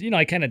 and it was,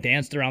 I kind of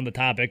danced around the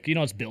topic.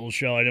 It's Bill's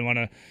show. I didn't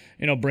want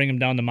to, bring him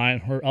down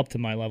to up to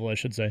my level, I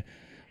should say.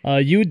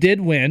 You did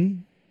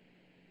win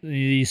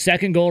the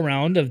second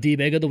go-around of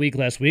D-Bag of the Week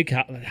last week.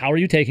 How are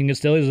you taking it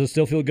still? Does it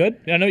still feel good?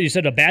 I know you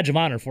said a badge of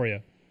honor for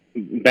you.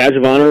 Badge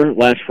of honor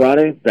last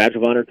Friday, badge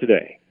of honor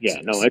today.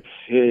 Yeah, no,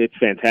 it's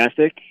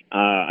fantastic.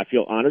 I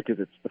feel honored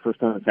because it's the first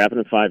time it's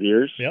happened in 5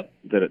 years. Yep.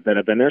 That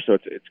I've been there, so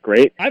it's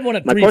great. I've won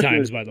it 3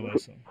 times, by the way.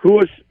 So. Who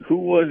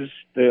was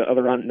the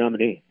other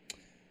nominee?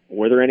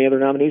 Were there any other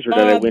nominees, or did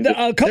I win?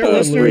 A couple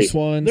listeners.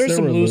 There's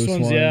some loose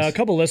ones. Yeah, a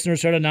couple listeners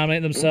started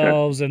nominating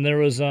themselves, and there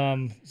was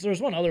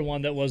one other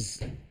one that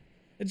was.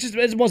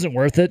 It wasn't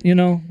worth it,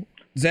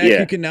 Zach,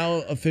 you can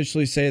now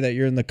officially say that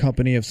you're in the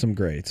company of some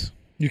greats.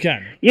 You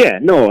can. Yeah,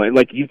 no,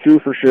 like you two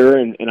for sure,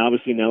 and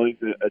obviously Nelly's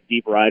a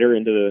deep rider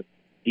into the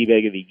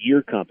D-Bag of the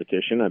Year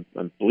competition.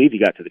 I believe he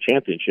got to the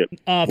championship.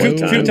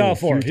 Futile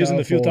Four. He's in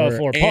the Futile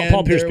Four.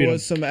 Paul Pierce beat him. There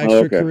was some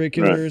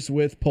extracurriculars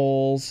with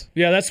polls.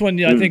 Yeah, that's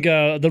when I think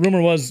the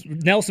rumor was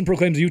Nelson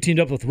proclaims you teamed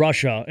up with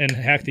Russia and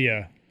hacked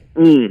the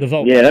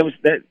vote. Yeah, that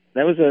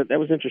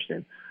was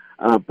interesting.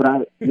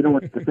 But you know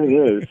what the thing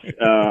is,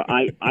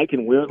 I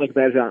can wear it like a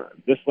badge of honor,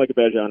 just like a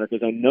badge of honor,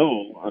 because I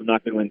know I'm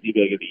not going to win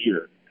D-Bag of the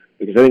Year,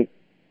 because I think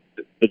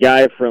the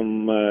guy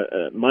from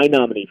my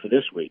nominee for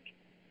this week,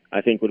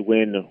 I think would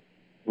win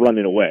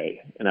running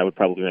away, and I would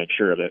probably make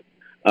sure of it.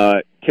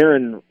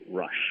 Taryn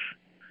Rush,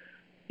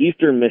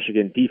 Eastern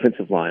Michigan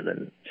defensive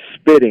lineman,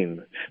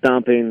 spitting,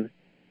 stomping,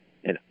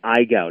 and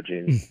eye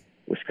gouging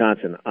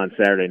Wisconsin on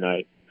Saturday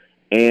night,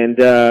 and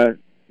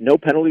no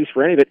penalties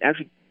for any of it.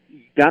 Actually,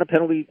 got a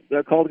penalty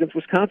called against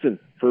Wisconsin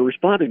for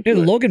responding to it.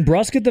 Did Logan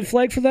Bruss get the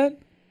flag for that?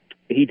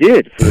 He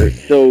did.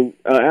 So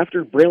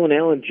after Braylon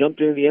Allen jumped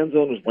into the end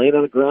zone, was laying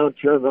on the ground,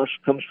 Taryn Rush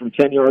comes from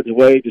 10 yards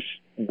away, just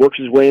works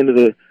his way into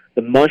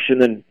the mush,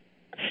 and then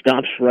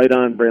stomps right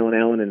on Braylon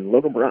Allen. And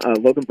Logan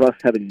Bruss,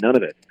 having none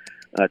of it,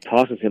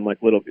 tosses him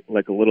like a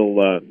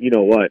little you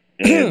know what.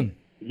 And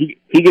he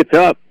gets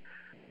up,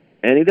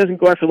 and he doesn't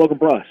go after Logan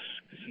Bruss.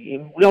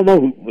 We all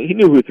know he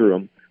knew who threw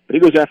him, but he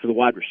goes after the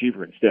wide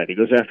receiver instead. He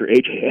goes after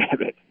A.J.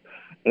 Abbott.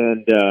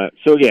 And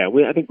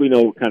I think we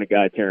know what kind of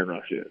guy Taryn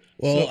Rush is.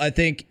 Well, I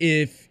think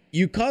if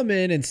you come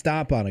in and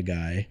stomp on a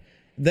guy,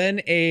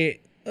 then a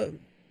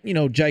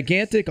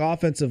gigantic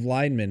offensive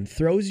lineman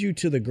throws you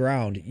to the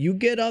ground, you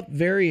get up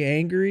very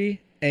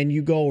angry and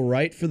you go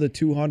right for the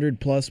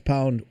 200-plus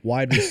pound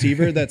wide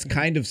receiver that's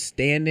kind of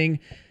standing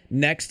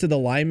next to the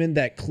lineman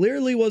that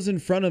clearly was in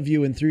front of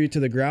you and threw you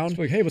to the ground. It's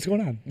like, hey, what's going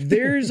on?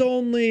 There's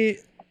only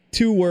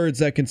 2 words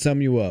that can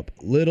sum you up: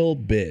 little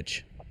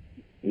bitch.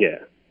 Yeah.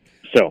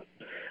 So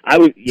I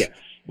would, yes.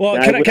 Well,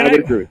 I would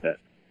agree with that.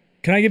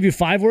 Can I give you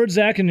 5 words,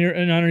 Zach, in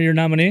honor of your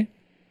nominee?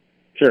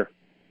 Sure.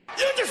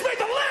 You just made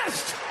the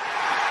list!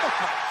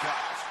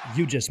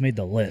 You just made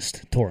the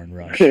list, Taryn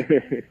Rush.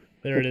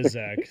 There it is,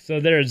 Zach. So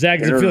there, Zach,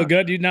 does it feel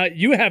good?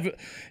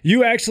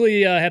 You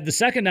actually have the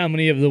second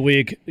nominee of the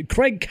week.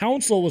 Craig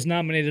Counsell was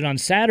nominated on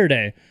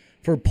Saturday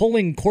for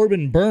pulling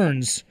Corbin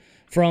Burns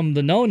from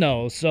the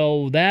no-no.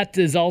 So that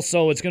is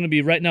also, it's going to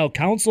be right now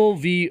Council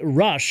v.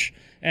 Rush,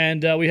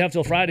 and we have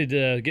till Friday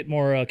to get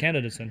more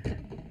candidates in.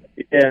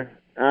 Yeah.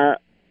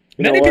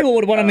 Many people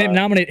would want to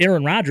nominate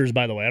Aaron Rodgers,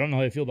 by the way. I don't know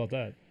how you feel about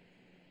that.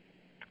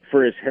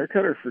 For his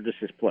haircut or for just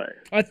his play?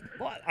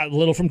 A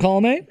little from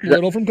column A, a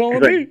little from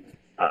column B.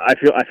 I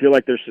feel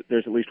like there's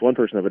at least one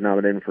person that would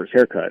nominate him for his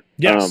haircut.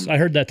 Yes, I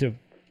heard that too.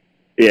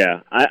 Yeah,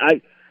 I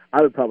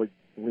would probably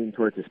lean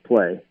towards his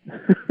play,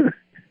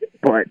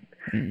 but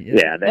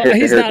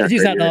he's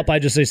not up. I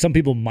just say some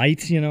people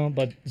might,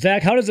 But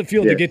Zach, how does it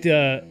feel to get?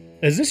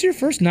 Is this your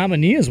first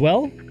nominee as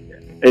well?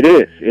 It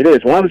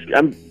is. Well,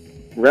 I'm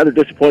rather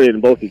disappointed in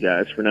both you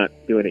guys for not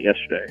doing it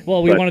yesterday.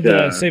 Well, we wanted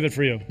to save it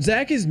for you.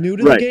 Zach is new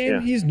to the game.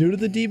 Yeah. He's new to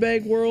the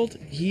D-bag world.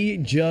 He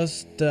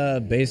just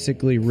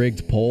basically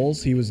rigged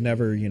polls. He was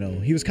never,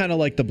 he was kind of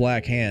like the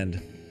black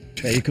hand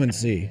that you couldn't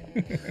see.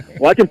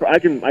 Well, I can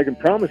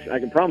promise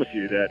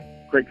you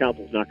that Craig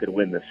Counsell's not going to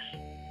win this.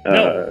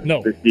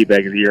 No. This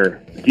D-bag of the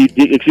year.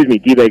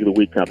 D-bag of the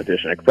week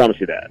competition. I can promise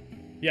you that.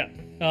 Yeah.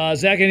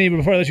 Zach,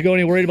 before I let you go,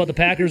 any worried about the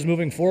Packers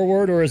moving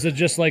forward, or is it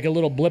just like a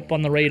little blip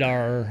on the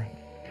radar?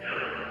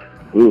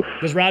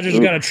 Because Rodgers has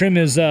got to trim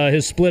his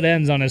split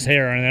ends on his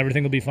hair, and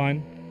everything will be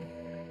fine.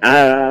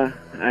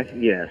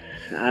 Yes.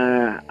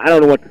 I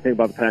don't know what to think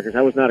about the Packers.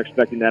 I was not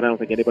expecting that. I don't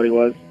think anybody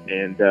was,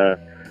 and I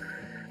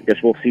guess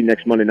we'll see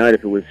next Monday night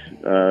if it was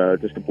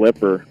just a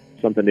blip or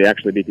something to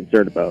actually be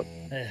concerned about.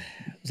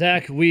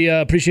 Zach, we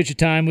appreciate your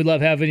time. We love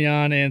having you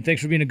on, and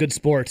thanks for being a good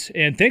sport.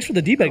 And thanks for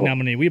the D-bag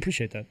nominee. We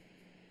appreciate that.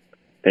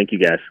 Thank you,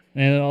 guys.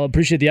 And I'll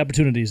appreciate the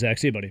opportunity, Zach.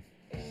 See you, buddy.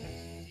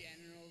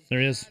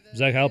 There he is,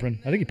 Zach Heilprin.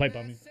 I think he piped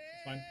on me.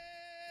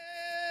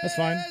 That's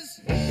fine.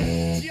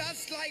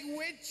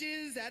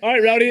 All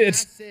right, Rowdy,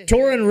 it's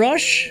Torin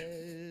Rush,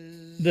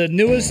 the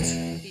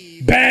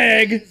newest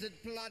bag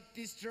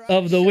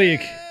of the week.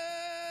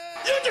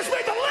 You just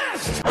made the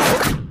list!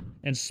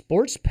 And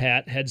Sports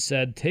Pat had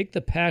said, take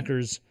the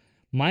Packers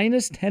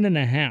minus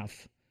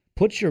 10.5.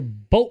 Put your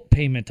boat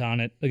payment on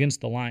it against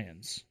the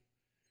Lions.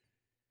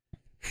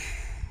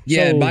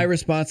 Yeah, and my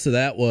response to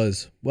that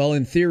was, well,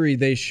 in theory,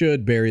 they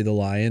should bury the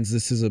Lions.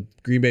 This is a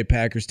Green Bay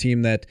Packers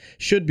team that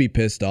should be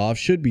pissed off,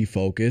 should be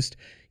focused.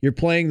 You're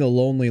playing the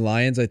lonely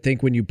Lions. I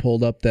think when you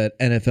pulled up that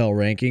NFL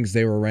rankings,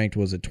 they were ranked,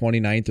 was it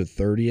 29th or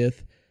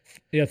 30th?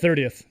 Yeah,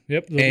 30th.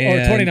 Yep. Or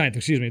 29th,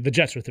 excuse me. The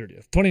Jets are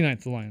 30th.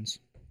 29th, the Lions.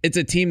 It's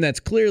a team that's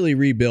clearly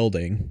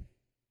rebuilding.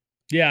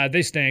 Yeah,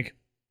 they stink.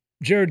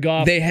 Jared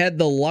Goff. They had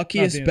the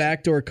luckiest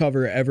backdoor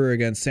cover ever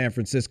against San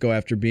Francisco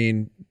after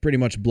being pretty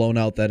much blown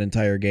out that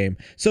entire game.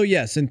 So,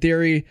 yes, in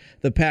theory,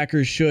 the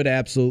Packers should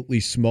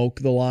absolutely smoke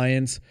the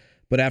Lions.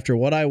 But after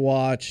what I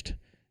watched,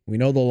 we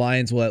know the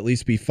Lions will at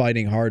least be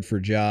fighting hard for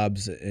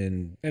jobs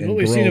and what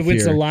we've seen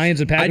against the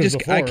Lions and Packers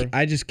before.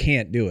 I just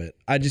can't do it.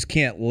 I just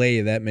can't lay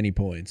that many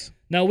points.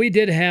 Now, we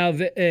did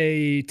have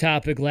a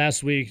topic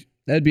last week.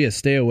 That'd be a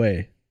stay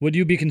away. Would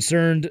you be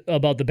concerned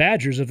about the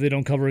Badgers if they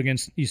don't cover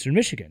against Eastern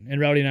Michigan? And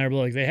Rowdy and I were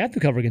like, they have to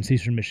cover against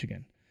Eastern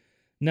Michigan.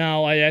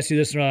 Now, I asked you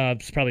this,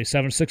 it's probably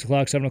 7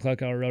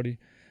 o'clock hour, Rowdy.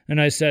 And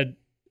I said,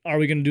 are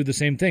we going to do the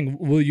same thing?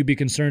 Will you be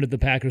concerned if the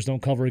Packers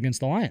don't cover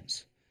against the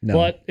Lions? No.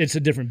 But it's a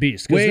different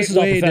beast. Way, this is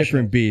all way professional.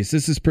 Different beast.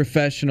 This is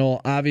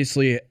professional.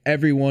 Obviously,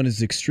 everyone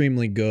is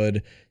extremely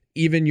good.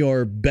 Even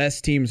your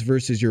best teams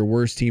versus your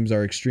worst teams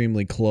are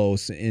extremely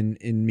close in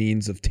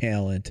means of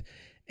talent.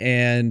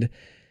 And,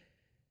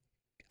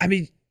 I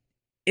mean,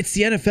 it's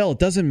the NFL. It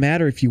doesn't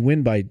matter if you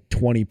win by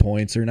 20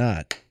 points or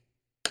not.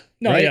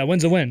 No, right? Yeah,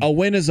 win's a win. A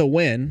win is a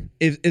win.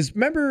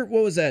 Remember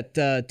what was that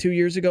 2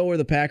 years ago where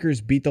the Packers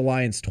beat the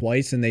Lions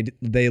twice and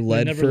they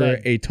led for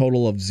a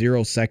total of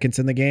 0 seconds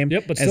in the game?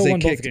 Yep, but still won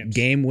both games.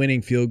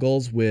 Game-winning field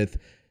goals with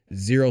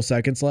 0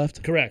 seconds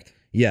left? Correct.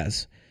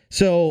 Yes.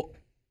 So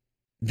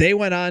they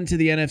went on to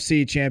the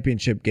NFC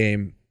Championship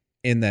game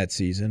in that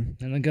season.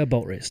 And then got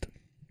boat raced.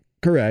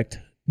 Correct.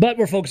 But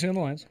we're focusing on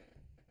the Lions.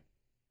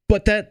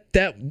 But that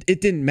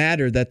it didn't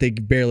matter that they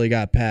barely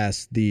got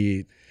past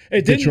the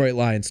Detroit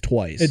Lions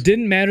twice. It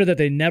didn't matter that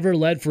they never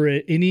led for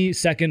any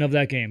second of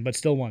that game, but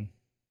still won.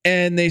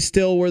 And they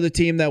still were the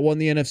team that won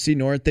the NFC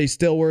North. They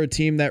still were a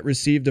team that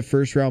received a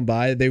first-round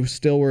bye. They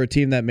still were a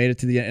team that made it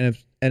to the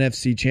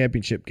NFC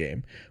Championship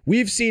game.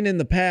 We've seen in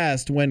the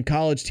past when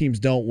college teams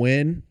don't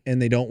win,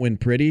 and they don't win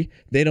pretty,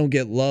 they don't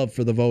get love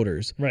for the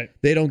voters. Right.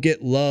 They don't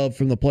get love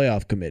from the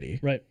playoff committee.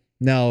 Right.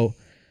 Now,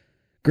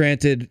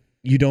 granted,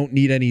 you don't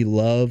need any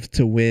love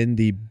to win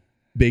the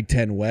Big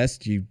Ten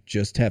West. You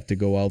just have to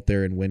go out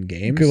there and win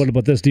games. Okay, what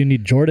about this? Do you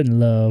need Jordan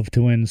Love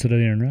to win instead of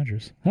Aaron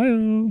Rodgers?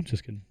 Hi-oh.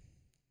 Just kidding.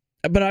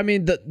 But, I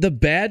mean, the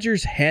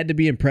Badgers had to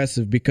be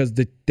impressive because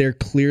they're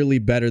clearly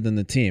better than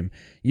the team.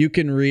 You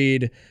can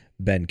read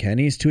Ben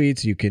Kenny's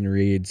tweets. You can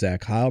read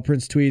Zach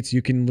Heilprin's tweets.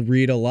 You can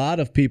read a lot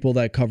of people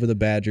that cover the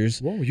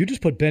Badgers. Whoa, you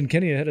just put Ben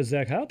Kenny ahead of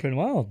Zach Heilprin.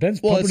 Wow, Ben's pumping his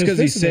fist. Well, it's because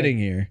he's sitting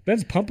here.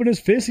 Ben's pumping his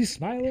fist. He's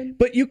smiling.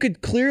 But you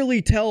could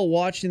clearly tell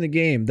watching the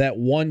game that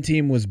one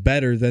team was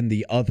better than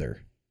the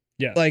other.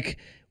 Yeah. Like,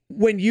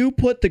 when you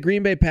put the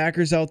Green Bay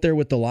Packers out there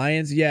with the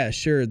Lions, yeah,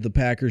 sure, the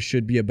Packers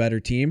should be a better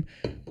team.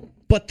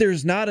 but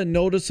there's not a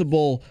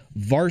noticeable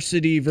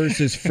varsity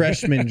versus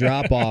freshman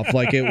drop-off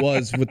like it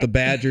was with the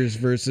Badgers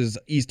versus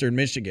Eastern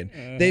Michigan.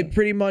 They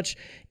pretty much,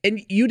 and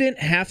you didn't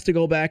have to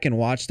go back and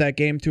watch that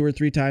game 2 or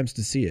 3 times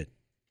to see it.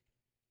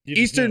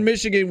 Eastern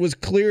Michigan was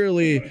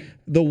clearly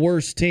the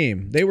worst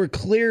team. They were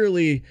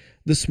clearly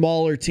the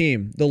smaller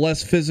team, the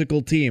less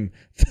physical team,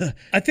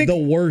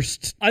 the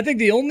worst. I think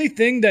the only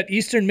thing that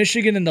Eastern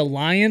Michigan and the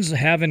Lions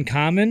have in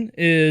common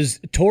is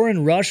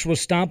Torrin Rush was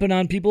stomping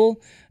on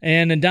people,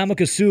 and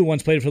Ndamukong Suh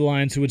once played for the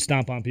Lions who would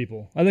stomp on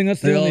people. I think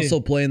that's the only. They also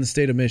play in the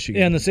state of Michigan.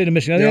 Yeah, in the state of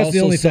Michigan. I think that's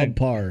the only thing.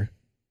 Subpar.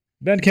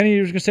 Ben, Kenny, you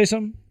were going to say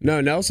something? No,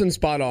 Nelson's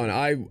spot on.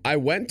 I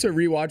went to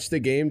rewatch the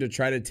game to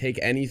try to take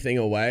anything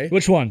away.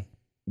 Which one?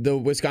 The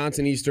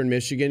Wisconsin-Eastern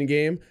Michigan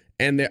game,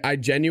 and I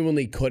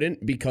genuinely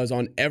couldn't because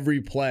on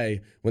every play,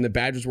 when the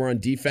Badgers were on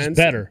defense,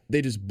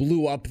 they just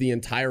blew up the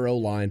entire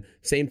O-line.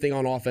 Same thing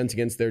on offense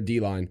against their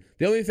D-line.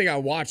 The only thing I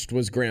watched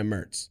was Graham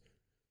Mertz.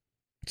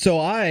 So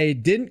I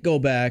didn't go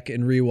back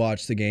and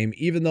rewatch the game,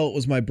 even though it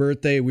was my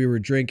birthday, we were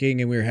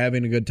drinking, and we were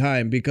having a good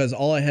time, because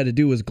all I had to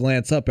do was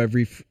glance up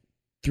every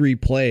 3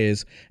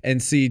 plays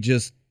and see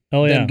just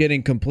them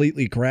getting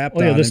completely crapped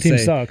on. This team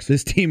sucks.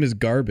 This team is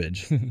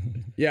garbage.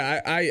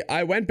 Yeah,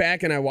 I went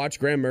back and I watched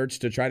Graham Mertz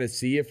to try to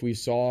see if we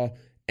saw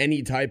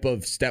any type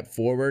of step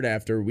forward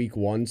after week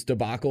 1's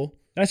debacle.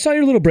 I saw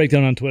your little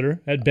breakdown on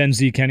Twitter at Ben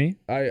Z. Kenny.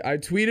 I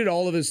tweeted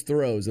all of his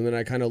throws, and then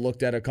I kind of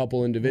looked at a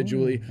couple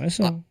individually. I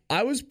saw.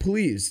 I was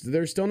pleased.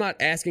 They're still not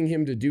asking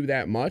him to do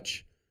that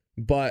much,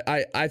 but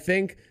I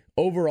think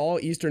overall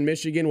Eastern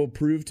Michigan will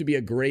prove to be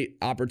a great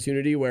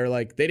opportunity where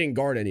they didn't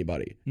guard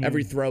anybody.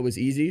 Every throw was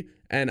easy,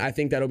 and I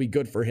think that'll be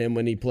good for him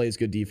when he plays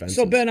good defense.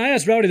 So, Ben, I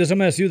asked Rowdy this. I'm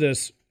going to ask you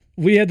this.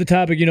 We had the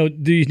topic,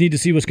 do you need to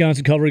see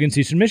Wisconsin cover against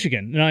Eastern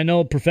Michigan? And I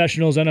know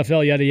professionals,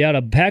 NFL, yada,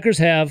 yada. Packers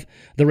have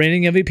the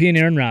reigning MVP in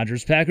Aaron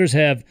Rodgers. Packers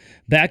have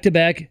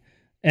back-to-back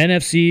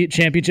NFC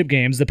championship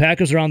games. The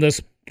Packers are on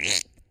this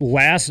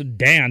last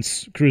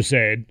dance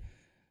crusade.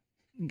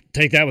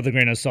 Take that with a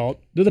grain of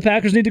salt. Do the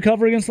Packers need to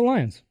cover against the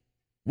Lions?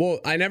 Well,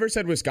 I never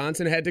said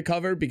Wisconsin had to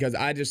cover because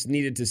I just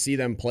needed to see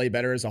them play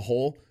better as a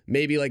whole.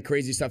 Maybe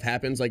crazy stuff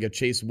happens, like a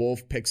Chase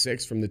Wolf pick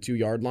 6 from the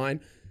 2-yard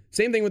line.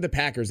 Same thing with the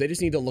Packers. They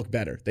just need to look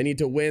better. They need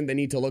to win. They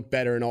need to look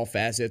better in all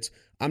facets.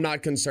 I'm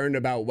not concerned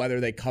about whether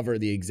they cover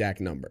the exact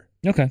number.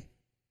 Okay.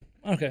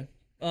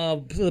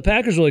 So the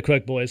Packers really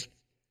quick, boys.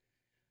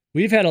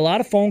 We've had a lot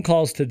of phone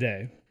calls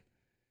today.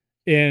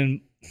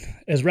 And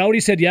as Rowdy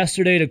said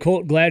yesterday, to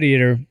quote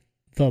Gladiator,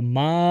 the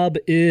mob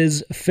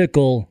is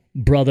fickle,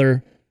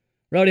 brother.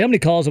 Rowdy, how many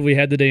calls have we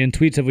had today and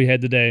tweets have we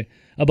had today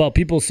about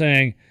people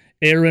saying,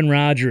 Aaron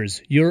Rodgers,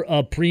 you're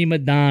a prima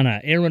donna.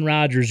 Aaron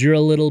Rodgers, you're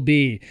a little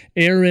B.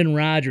 Aaron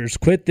Rodgers,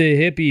 quit the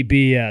hippie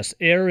BS.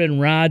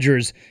 Aaron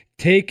Rodgers,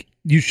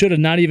 you should have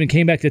not even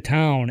came back to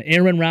town.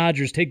 Aaron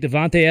Rodgers, take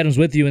Devontae Adams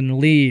with you and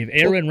leave.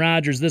 Aaron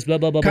Rodgers, this blah,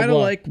 blah, blah, blah, blah. Kind of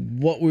like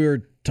what we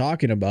were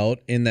talking about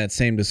in that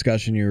same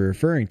discussion you were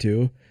referring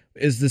to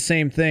is the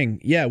same thing.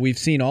 Yeah, we've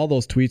seen all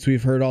those tweets.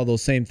 We've heard all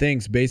those same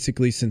things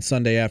basically since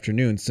Sunday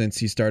afternoon, since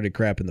he started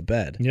crapping the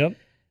bed. Yep.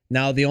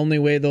 Now, the only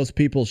way those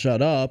people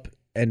shut up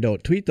and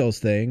don't tweet those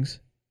things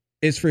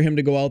is for him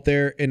to go out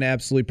there and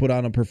absolutely put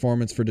on a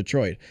performance for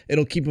Detroit.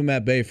 It'll keep him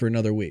at bay for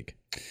another week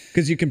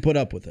because you can put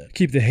up with it.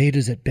 Keep the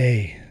haters at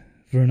bay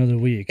for another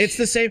week. It's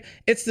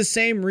the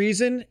same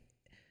reason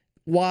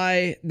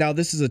why, now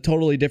this is a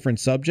totally different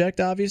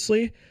subject,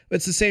 obviously, but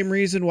it's the same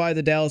reason why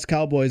the Dallas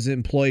Cowboys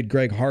employed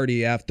Greg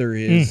Hardy after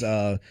his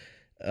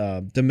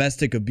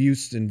domestic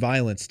abuse and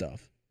violence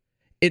stuff.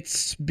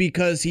 It's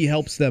because he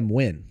helps them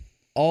win.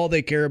 All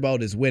they care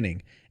about is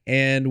winning.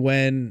 And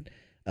when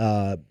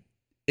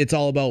it's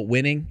all about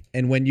winning,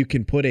 and when you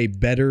can put a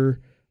better,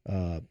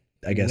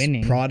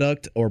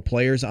 product or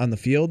players on the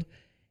field,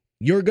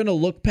 you're going to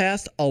look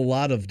past a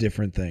lot of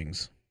different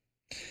things.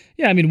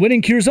 Yeah, I mean,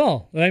 winning cures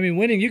all. I mean,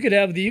 winning, you could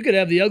have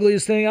the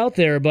ugliest thing out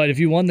there, but if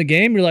you won the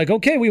game, you're like,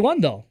 okay, we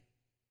won though.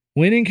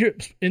 Winning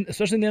cures,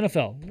 especially in the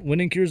NFL,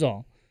 winning cures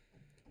all.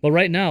 But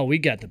right now, we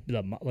got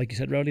the like you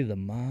said, Rowdy, the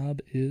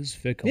mob is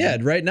fickle. Yeah,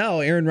 right now,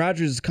 Aaron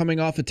Rodgers is coming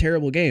off a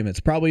terrible game. It's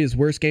probably his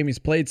worst game he's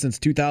played since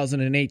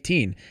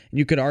 2018. And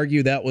you could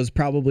argue that was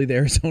probably the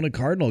Arizona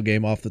Cardinal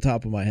game off the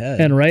top of my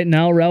head. And right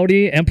now,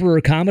 Rowdy,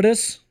 Emperor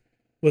Commodus,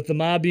 with the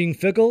mob being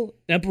fickle,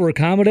 Emperor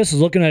Commodus is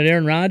looking at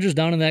Aaron Rodgers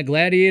down in that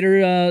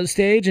Gladiator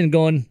stage and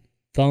going,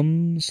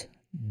 thumbs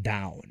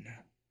down.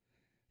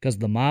 Because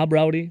the mob,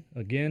 Rowdy,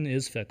 again,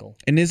 is fickle.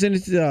 And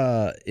isn't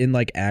it in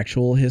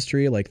actual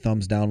history,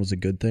 thumbs down was a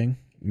good thing?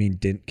 I mean,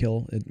 didn't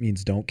kill. It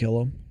means don't kill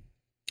them.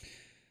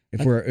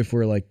 If we're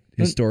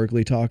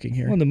historically talking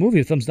here. Well, in the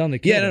movie, thumbs down, they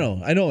kill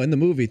them. I know. In the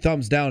movie,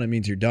 thumbs down, it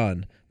means you're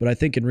done. But I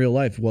think in real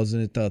life,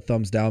 wasn't it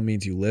thumbs down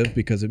means you live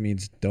because it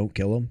means don't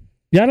kill them?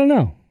 Yeah, I don't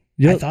know.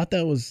 I thought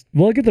that was.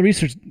 We'll get the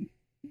research.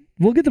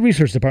 We'll get the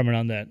research department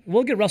on that.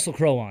 We'll get Russell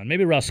Crowe on.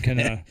 Maybe Russ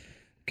can.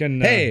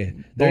 Hey,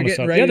 they're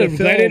getting ready to film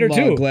Gladiator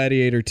 2.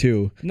 Gladiator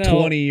 2.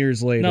 20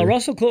 years later. Now,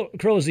 Russell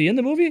Crowe, is he in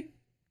the movie?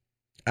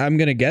 I'm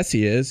gonna guess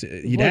he is.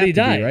 He'd have to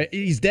be, right?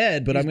 He's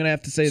dead, but I'm gonna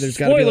have to say there's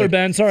got to be spoiler,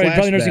 Ben. Sorry, flashbacks.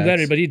 probably never seen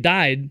Gladiator, but he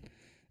died.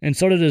 and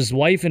so did his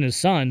wife and his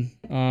son.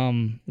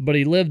 But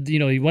he lived,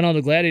 he went on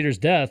to Gladiator's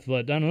death,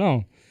 but I don't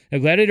know. A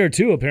Gladiator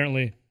 2,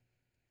 apparently.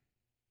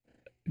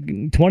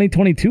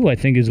 2022, I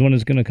think, is when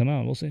it's going to come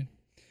out. We'll see.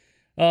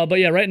 But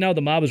yeah, right now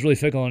the mob is really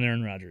fickle on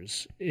Aaron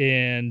Rodgers.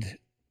 And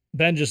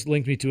Ben just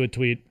linked me to a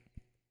tweet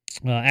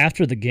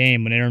after the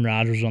game when Aaron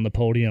Rodgers was on the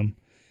podium.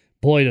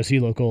 Boy, does he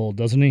look old,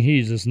 doesn't he?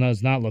 He just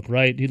does not look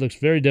right. He looks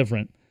very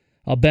different.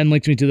 Ben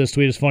linked me to this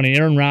tweet. It's funny.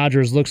 Aaron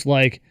Rodgers looks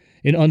like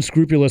an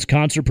unscrupulous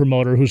concert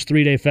promoter whose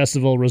 3-day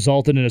festival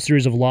resulted in a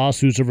series of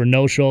lawsuits over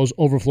no-shows,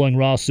 overflowing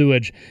raw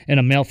sewage, and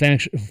a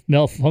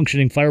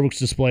malfunctioning fireworks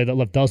display that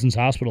left dozens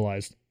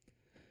hospitalized.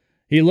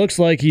 He looks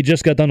like he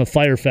just got done with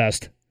Fyre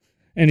Fest,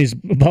 and he's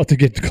about to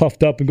get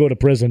cuffed up and go to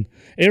prison.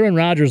 Aaron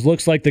Rodgers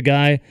looks like the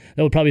guy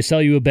that would probably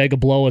sell you a bag of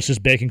blow. It's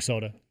just baking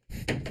soda.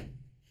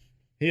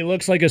 He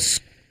looks like a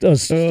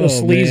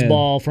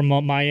sleazeball from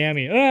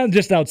Miami,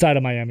 just outside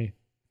of Miami.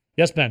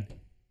 Yes, Ben.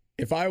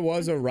 If I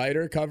was a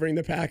writer covering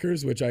the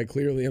Packers, which I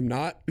clearly am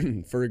not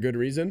for a good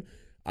reason,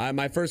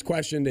 my first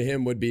question to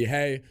him would be,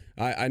 hey,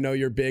 I know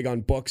you're big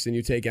on books and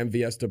you take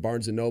MVS to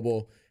Barnes &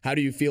 Noble. How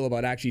do you feel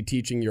about actually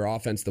teaching your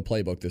offense the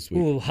playbook this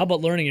week? Ooh, how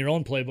about learning your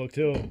own playbook,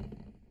 too?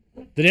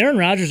 Did Aaron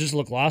Rodgers just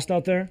look lost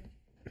out there?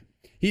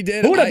 He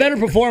did. Who had a better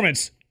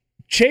performance?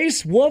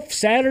 Chase Wolf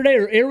Saturday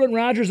or Aaron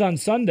Rodgers on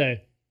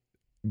Sunday?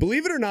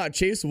 Believe it or not,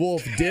 Chase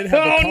Wolf did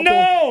have a couple.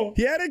 No!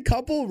 He had a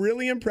couple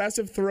really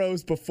impressive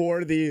throws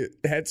before the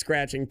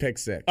head-scratching pick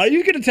six. Are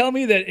you going to tell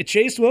me that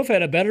Chase Wolf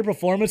had a better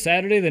performance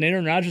Saturday than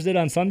Aaron Rodgers did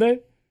on Sunday?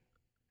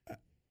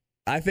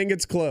 I think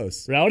it's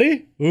close.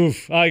 Rowdy?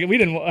 Oof. We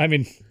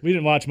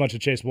didn't watch much of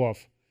Chase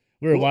Wolf.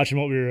 We were watching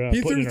what we were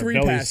He putting threw in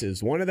our 3 bellies.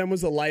 passes. One of them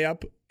was a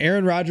layup.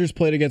 Aaron Rodgers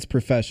played against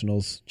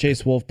professionals.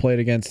 Chase Wolf played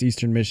against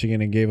Eastern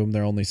Michigan and gave them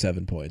their only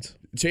 7 points.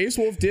 Chase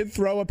Wolf did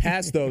throw a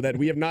pass, though, that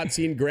we have not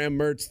seen Graham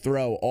Mertz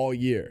throw all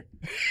year.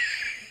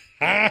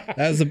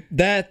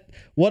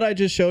 What I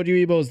just showed you,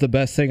 Ebo, is the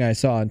best thing I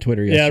saw on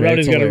Twitter yesterday. Yeah,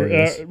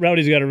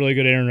 Rowdy's got a really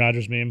good Aaron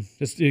Rodgers meme.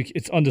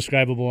 It's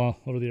undescribable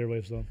over the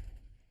airwaves, though.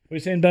 What are you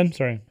saying, Ben?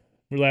 Sorry.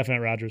 We're laughing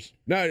at Rodgers.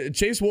 No,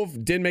 Chase Wolf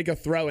did make a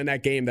throw in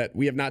that game that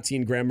we have not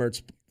seen Graham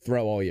Mertz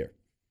throw all year.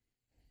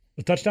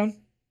 A touchdown?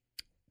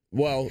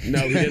 Well, no,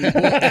 he didn't.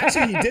 Well,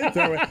 actually, he did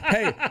throw it.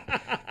 Hey,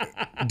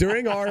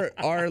 during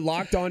our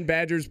Locked On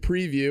Badgers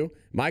preview,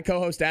 my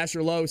co-host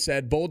Asher Lowe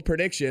said, bold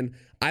prediction,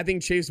 I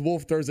think Chase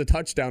Wolf throws a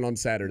touchdown on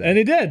Saturday. And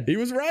he did. He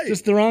was right.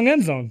 Just the wrong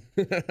end zone.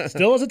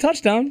 Still was a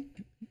touchdown.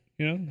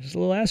 Just a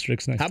little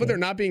asterisk next How about to it. there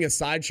not being a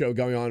sideshow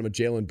going on with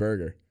Jalen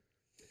Berger?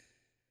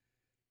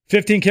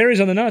 15 carries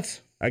on the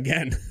nuts.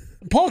 Again.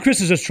 Paul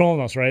Chris is just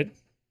trolling us, right?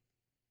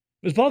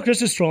 Is Paul Chris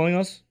just trolling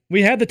us?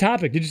 We had the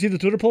topic. Did you see the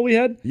Twitter poll we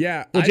had?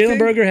 Yeah. Will Jalen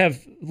Berger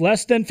have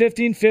less than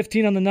 15,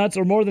 15 on the nuts,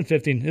 or more than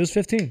 15? It was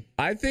 15.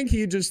 I think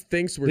he just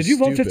thinks we're Did you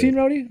vote 15,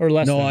 Rowdy, or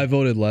less No, than? I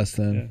voted less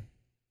than.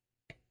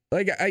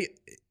 Yeah.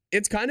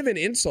 It's kind of an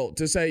insult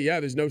to say, yeah,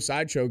 there's no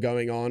sideshow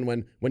going on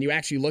when you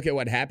actually look at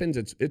what happens.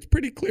 It's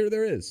pretty clear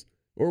there is,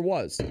 or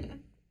was.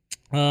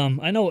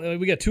 I know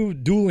we got 2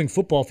 dueling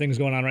football things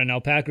going on right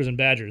now, Packers and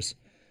Badgers.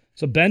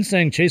 So Ben's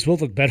saying Chase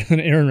Wolf looked better than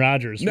Aaron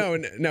Rodgers. No,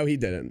 he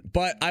didn't.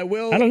 But I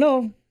will. I don't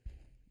know.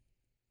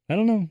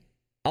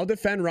 I'll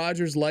defend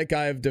Rodgers like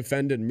I've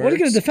defended Mertz. What are you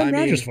going to defend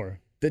Rodgers for?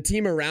 The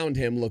team around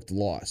him looked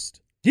lost.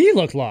 He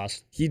looked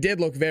lost. He did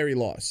look very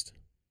lost.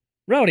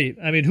 Rowdy,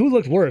 who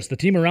looked worse, the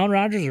team around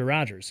Rodgers or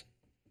Rodgers?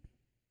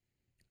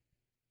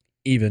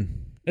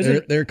 Even.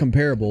 They're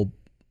comparable.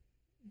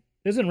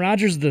 Isn't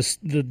Rodgers the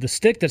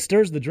stick that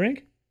stirs the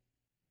drink?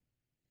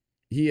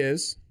 He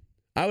is.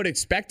 I would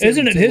expect him.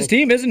 Isn't it his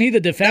team? Isn't he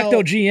the de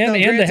facto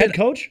GM and the head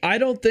coach? I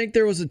don't think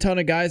there was a ton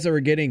of guys that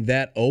were getting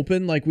that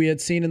open like we had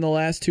seen in the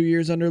last 2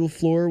 years under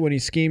LaFleur when he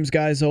schemes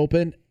guys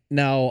open.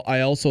 Now, I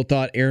also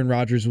thought Aaron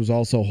Rodgers was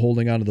also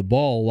holding onto the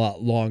ball a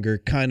lot longer,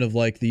 kind of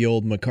like the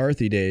old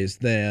McCarthy days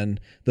than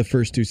the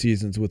first 2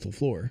 seasons with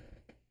LaFleur.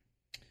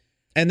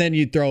 And then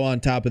you throw on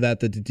top of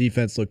that the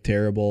defense looked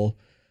terrible.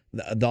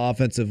 The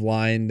offensive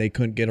line, they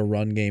couldn't get a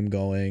run game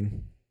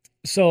going.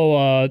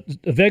 So,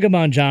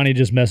 Vagabond Johnny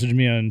just messaged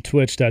me on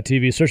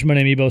twitch.tv. Search my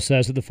name, Ebo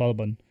says, hit the follow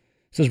button.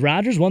 Says,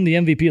 Rodgers won the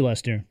MVP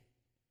last year.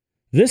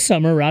 This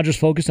summer, Rodgers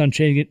focused on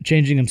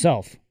changing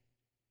himself.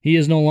 He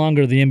is no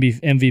longer the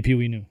MVP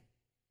we knew.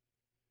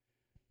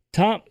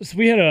 Tom, so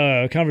we had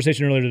a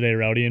conversation earlier today,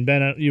 Rowdy, and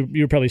Ben, you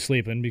were probably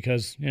sleeping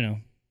because,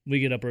 we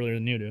get up earlier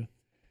than you do.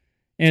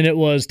 And it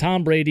was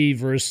Tom Brady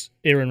versus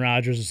Aaron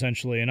Rodgers,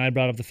 essentially. And I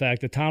brought up the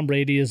fact that Tom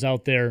Brady is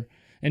out there,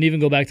 and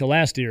even go back to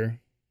last year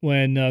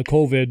when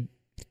COVID,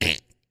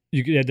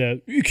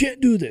 you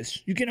can't do this.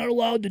 You're not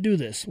allowed to do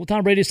this. Well,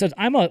 Tom Brady says,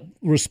 I'm a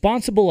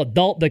responsible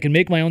adult that can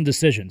make my own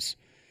decisions.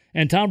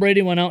 And Tom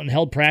Brady went out and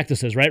held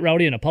practices, right,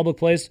 Rowdy, in a public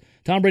place?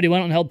 Tom Brady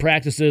went out and held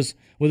practices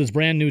with his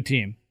brand new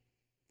team.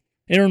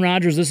 Aaron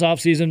Rodgers this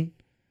offseason,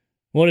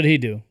 what did he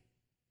do?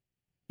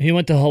 He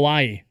went to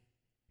Hawaii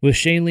with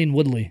Shailene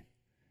Woodley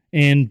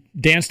and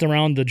danced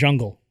around the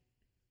jungle.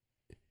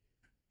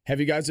 Have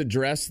you guys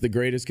addressed the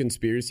greatest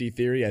conspiracy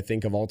theory, I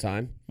think, of all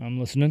time? I'm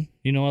listening.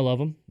 You know I love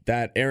him.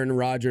 that Aaron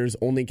Rodgers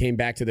only came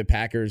back to the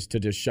Packers to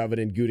just shove it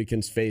in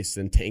Gutekunst's face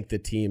and tank the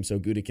team so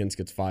Gutekunst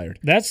gets fired.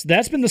 That's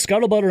been the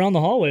scuttlebutt around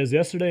the hallways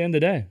yesterday and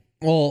today.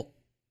 Well,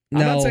 I'm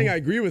not saying I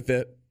agree with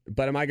it,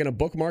 but am I going to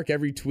bookmark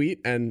every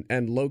tweet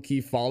and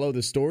low-key follow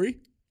the story?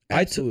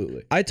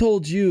 Absolutely. I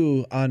told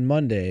you on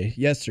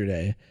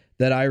yesterday,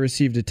 that I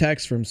received a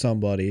text from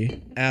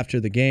somebody after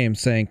the game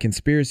saying,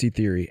 conspiracy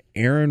theory,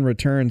 Aaron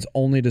returns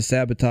only to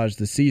sabotage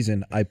the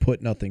season. I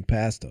put nothing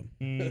past him.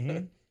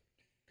 Mm-hmm.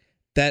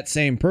 That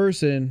same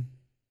person,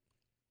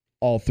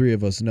 all three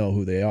of us know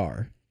who they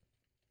are.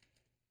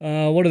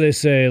 What do they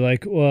say?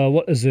 Like,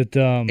 what is it?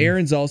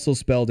 Aaron's also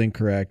spelled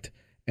incorrect,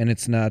 and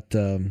it's not...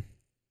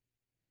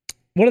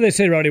 What do they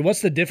say, Rowdy?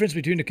 What's the difference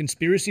between a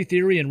conspiracy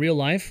theory and real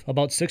life?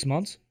 About 6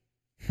 months?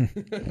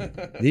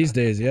 These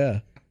days, yeah.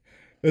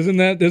 Isn't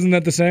that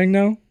the saying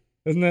now?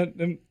 Isn't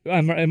that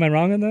am I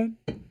wrong on that?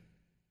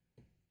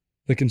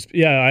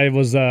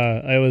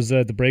 I was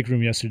at the break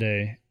room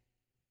yesterday.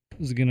 I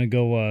was gonna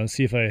go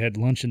see if I had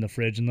lunch in the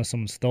fridge unless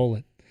someone stole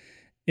it.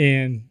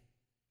 And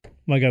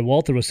my guy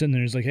Walter was sitting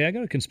there. He's like, "Hey, I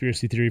got a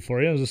conspiracy theory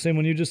for you." It was the same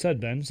one you just said,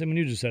 Ben. Same one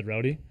you just said,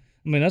 Rowdy.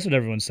 I mean, that's what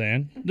everyone's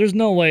saying. There's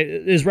no way.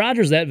 Is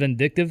Rodgers that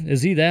vindictive?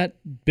 Is he that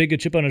big a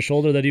chip on his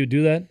shoulder that he would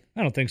do that?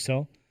 I don't think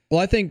so.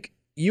 Well, I think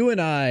you and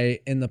I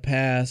in the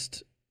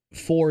past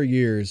 4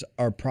 years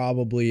are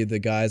probably the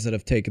guys that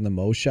have taken the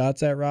most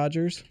shots at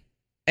Rodgers.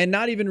 And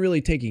not even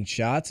really taking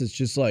shots. It's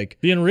just like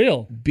being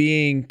real,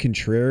 being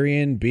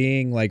contrarian,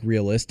 being like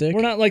realistic.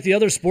 We're not like the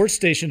other sports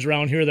stations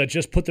around here that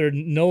just put their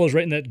nose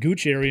right in that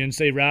gooch area and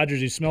say,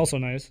 Rodgers, you smell so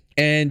nice.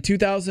 And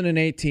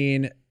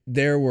 2018,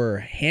 there were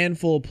a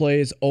handful of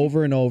plays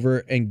over and over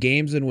and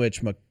games in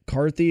which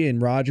McCarthy and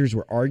Rodgers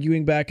were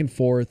arguing back and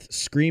forth,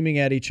 screaming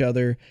at each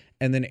other.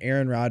 And then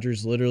Aaron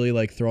Rodgers literally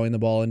like throwing the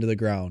ball into the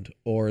ground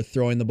or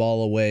throwing the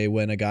ball away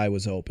when a guy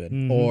was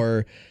open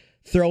or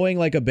throwing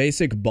like a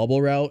basic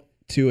bubble route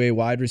to a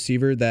wide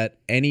receiver that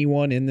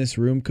anyone in this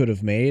room could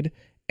have made.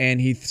 And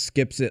he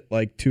skips it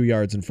like 2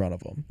 yards in front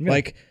of him. Yeah.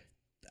 Like,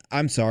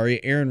 I'm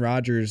sorry, Aaron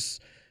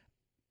Rodgers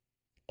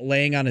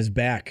laying on his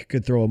back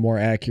could throw a more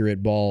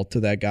accurate ball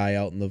to that guy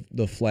out in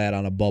the flat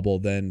on a bubble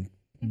than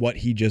what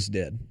he just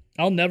did.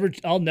 I'll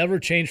never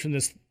change from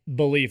this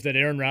belief that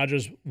Aaron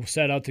Rodgers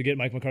set out to get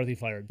Mike McCarthy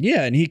fired.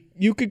 Yeah, and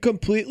you could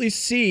completely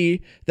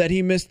see that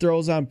he missed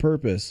throws on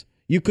purpose.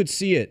 You could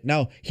see it.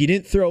 Now, he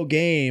didn't throw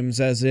games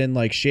as in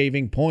like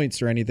shaving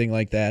points or anything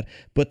like that,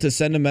 but to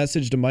send a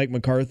message to Mike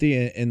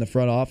McCarthy in the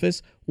front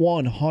office,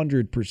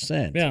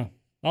 100%. Yeah.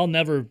 I'll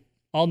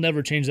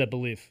never change that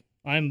belief.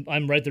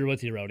 I'm right there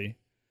with you, Rowdy.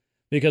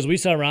 Because we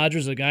saw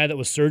Rodgers, a guy that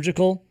was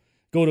surgical,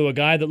 go to a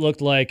guy that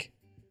looked like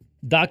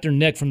Dr.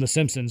 Nick from The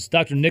Simpsons,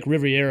 Dr. Nick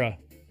Riviera,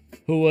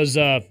 who was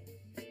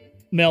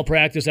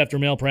malpractice after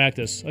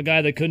malpractice, a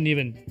guy that couldn't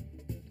even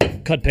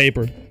cut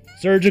paper.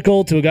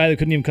 Surgical to a guy that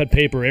couldn't even cut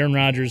paper. Aaron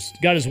Rodgers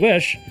got his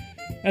wish,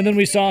 and then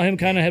we saw him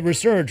kind of have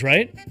resurge,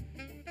 right?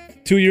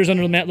 2 years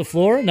under Matt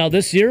LaFleur. Now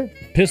this year,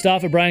 pissed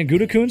off at Brian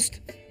Gutekunst,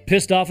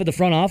 pissed off at the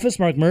front office,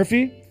 Mark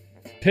Murphy,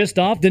 pissed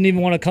off, didn't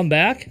even want to come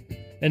back,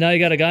 and now you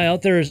got a guy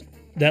out there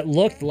that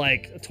looked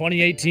like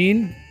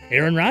 2018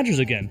 Aaron Rodgers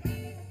again.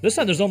 This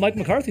time there's no Mike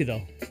McCarthy,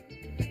 though.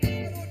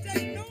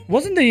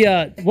 Wasn't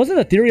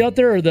the theory out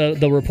there or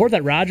the report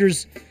that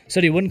Rodgers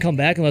said he wouldn't come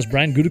back unless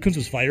Brian Gutekunst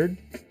was fired?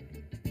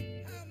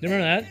 Do you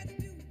remember that?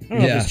 I don't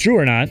know if it's true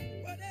or not.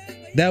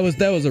 That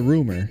was a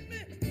rumor.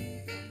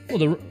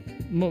 Well,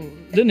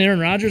 didn't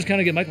Aaron Rodgers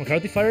kind of get Mike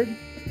McCarthy fired?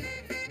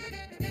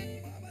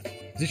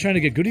 Is he trying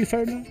to get Goody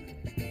fired now?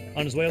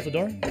 On his way out the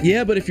door?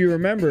 Yeah, but if you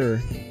remember...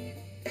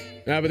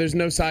 No, but there's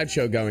no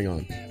sideshow going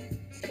on.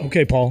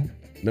 Okay, Paul.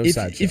 No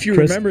sideshow. If you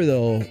remember,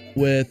 though,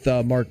 with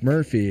Mark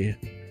Murphy,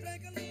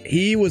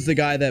 he was the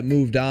guy that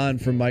moved on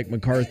from Mike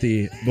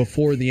McCarthy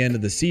before the end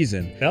of the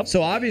season. Yep.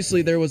 So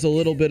obviously there was a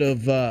little bit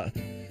of,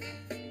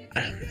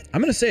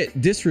 I'm going to say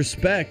it,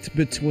 disrespect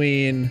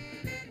between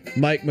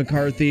Mike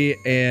McCarthy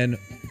and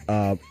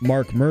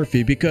Mark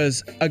Murphy,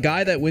 because a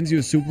guy that wins you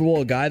a Super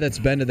Bowl, a guy that's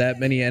been to that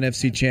many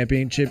NFC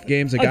championship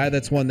games, a guy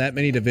that's won that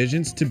many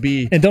divisions, to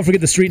be... And don't forget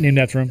the street named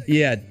after him.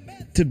 Yeah,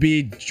 to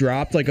be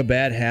dropped like a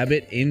bad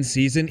habit in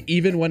season,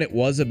 even when it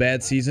was a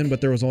bad season, but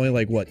there was only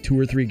like, 2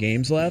 or 3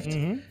 games left?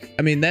 Mm-hmm.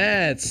 I mean,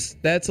 that's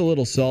a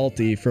little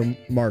salty from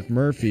Mark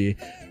Murphy.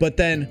 But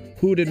then,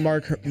 who did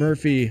Mark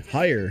Murphy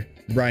hire?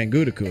 Brian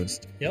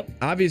Gutekunst. Yep.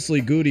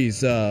 Obviously,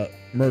 Goody's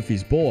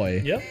Murphy's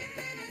boy. Yep.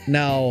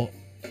 Now,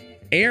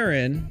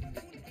 Aaron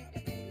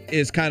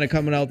is kind of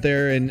coming out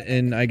there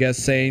and I guess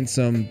saying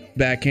some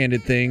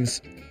backhanded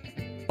things,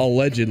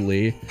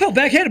 allegedly. Hell,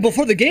 backhanded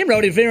before the game,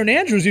 Rowdy. Aaron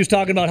Andrews, he was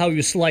talking about how he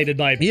was slighted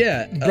by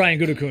Brian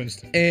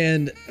Gutekunst.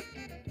 And,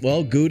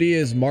 well, Goody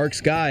is Mark's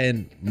guy,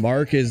 and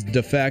Mark is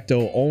de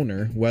facto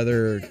owner,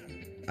 whether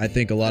I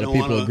think a lot of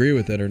people agree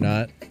with it or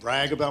not.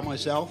 Brag about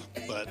myself,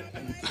 but...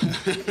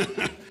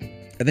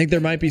 I think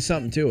there might be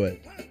something to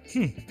it.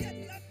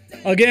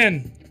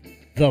 Again,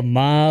 the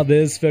mob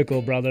is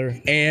fickle, brother.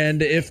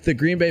 And if the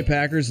Green Bay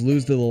Packers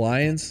lose to the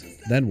Lions,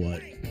 then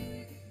what?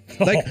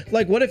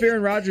 Like what if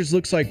Aaron Rodgers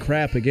looks like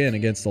crap again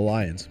against the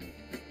Lions?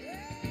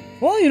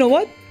 Well, you know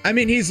what? I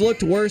mean, he's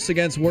looked worse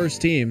against worse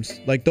teams.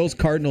 Like, those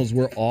Cardinals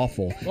were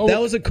awful. Well, that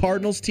was a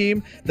Cardinals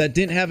team that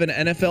didn't have an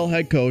NFL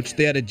head coach.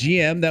 They had a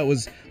GM that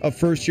was a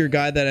first-year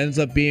guy that ends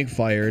up being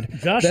fired.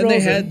 Then they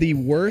had the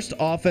worst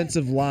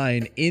offensive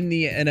line in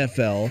the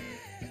NFL,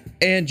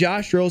 and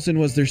Josh Rosen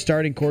was their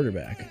starting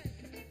quarterback.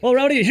 Well,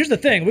 Rowdy, here's the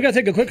thing. We got to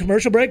take a quick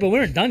commercial break, but we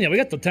aren't done yet. We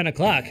got till 10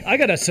 o'clock. I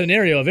got a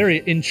scenario, a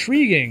very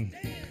intriguing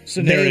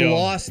scenario. They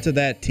lost to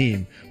that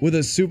team with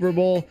a Super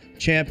Bowl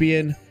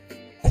champion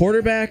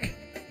quarterback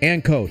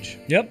and coach.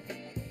 Yep.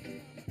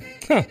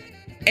 Huh.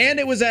 And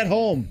it was at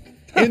home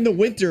in the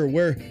winter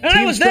where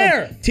I was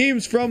there.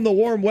 Teams from the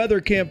warm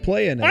weather can't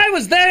play in it. I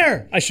was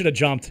there. I should have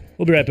jumped.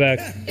 We'll be right back.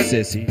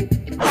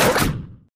 Sissy.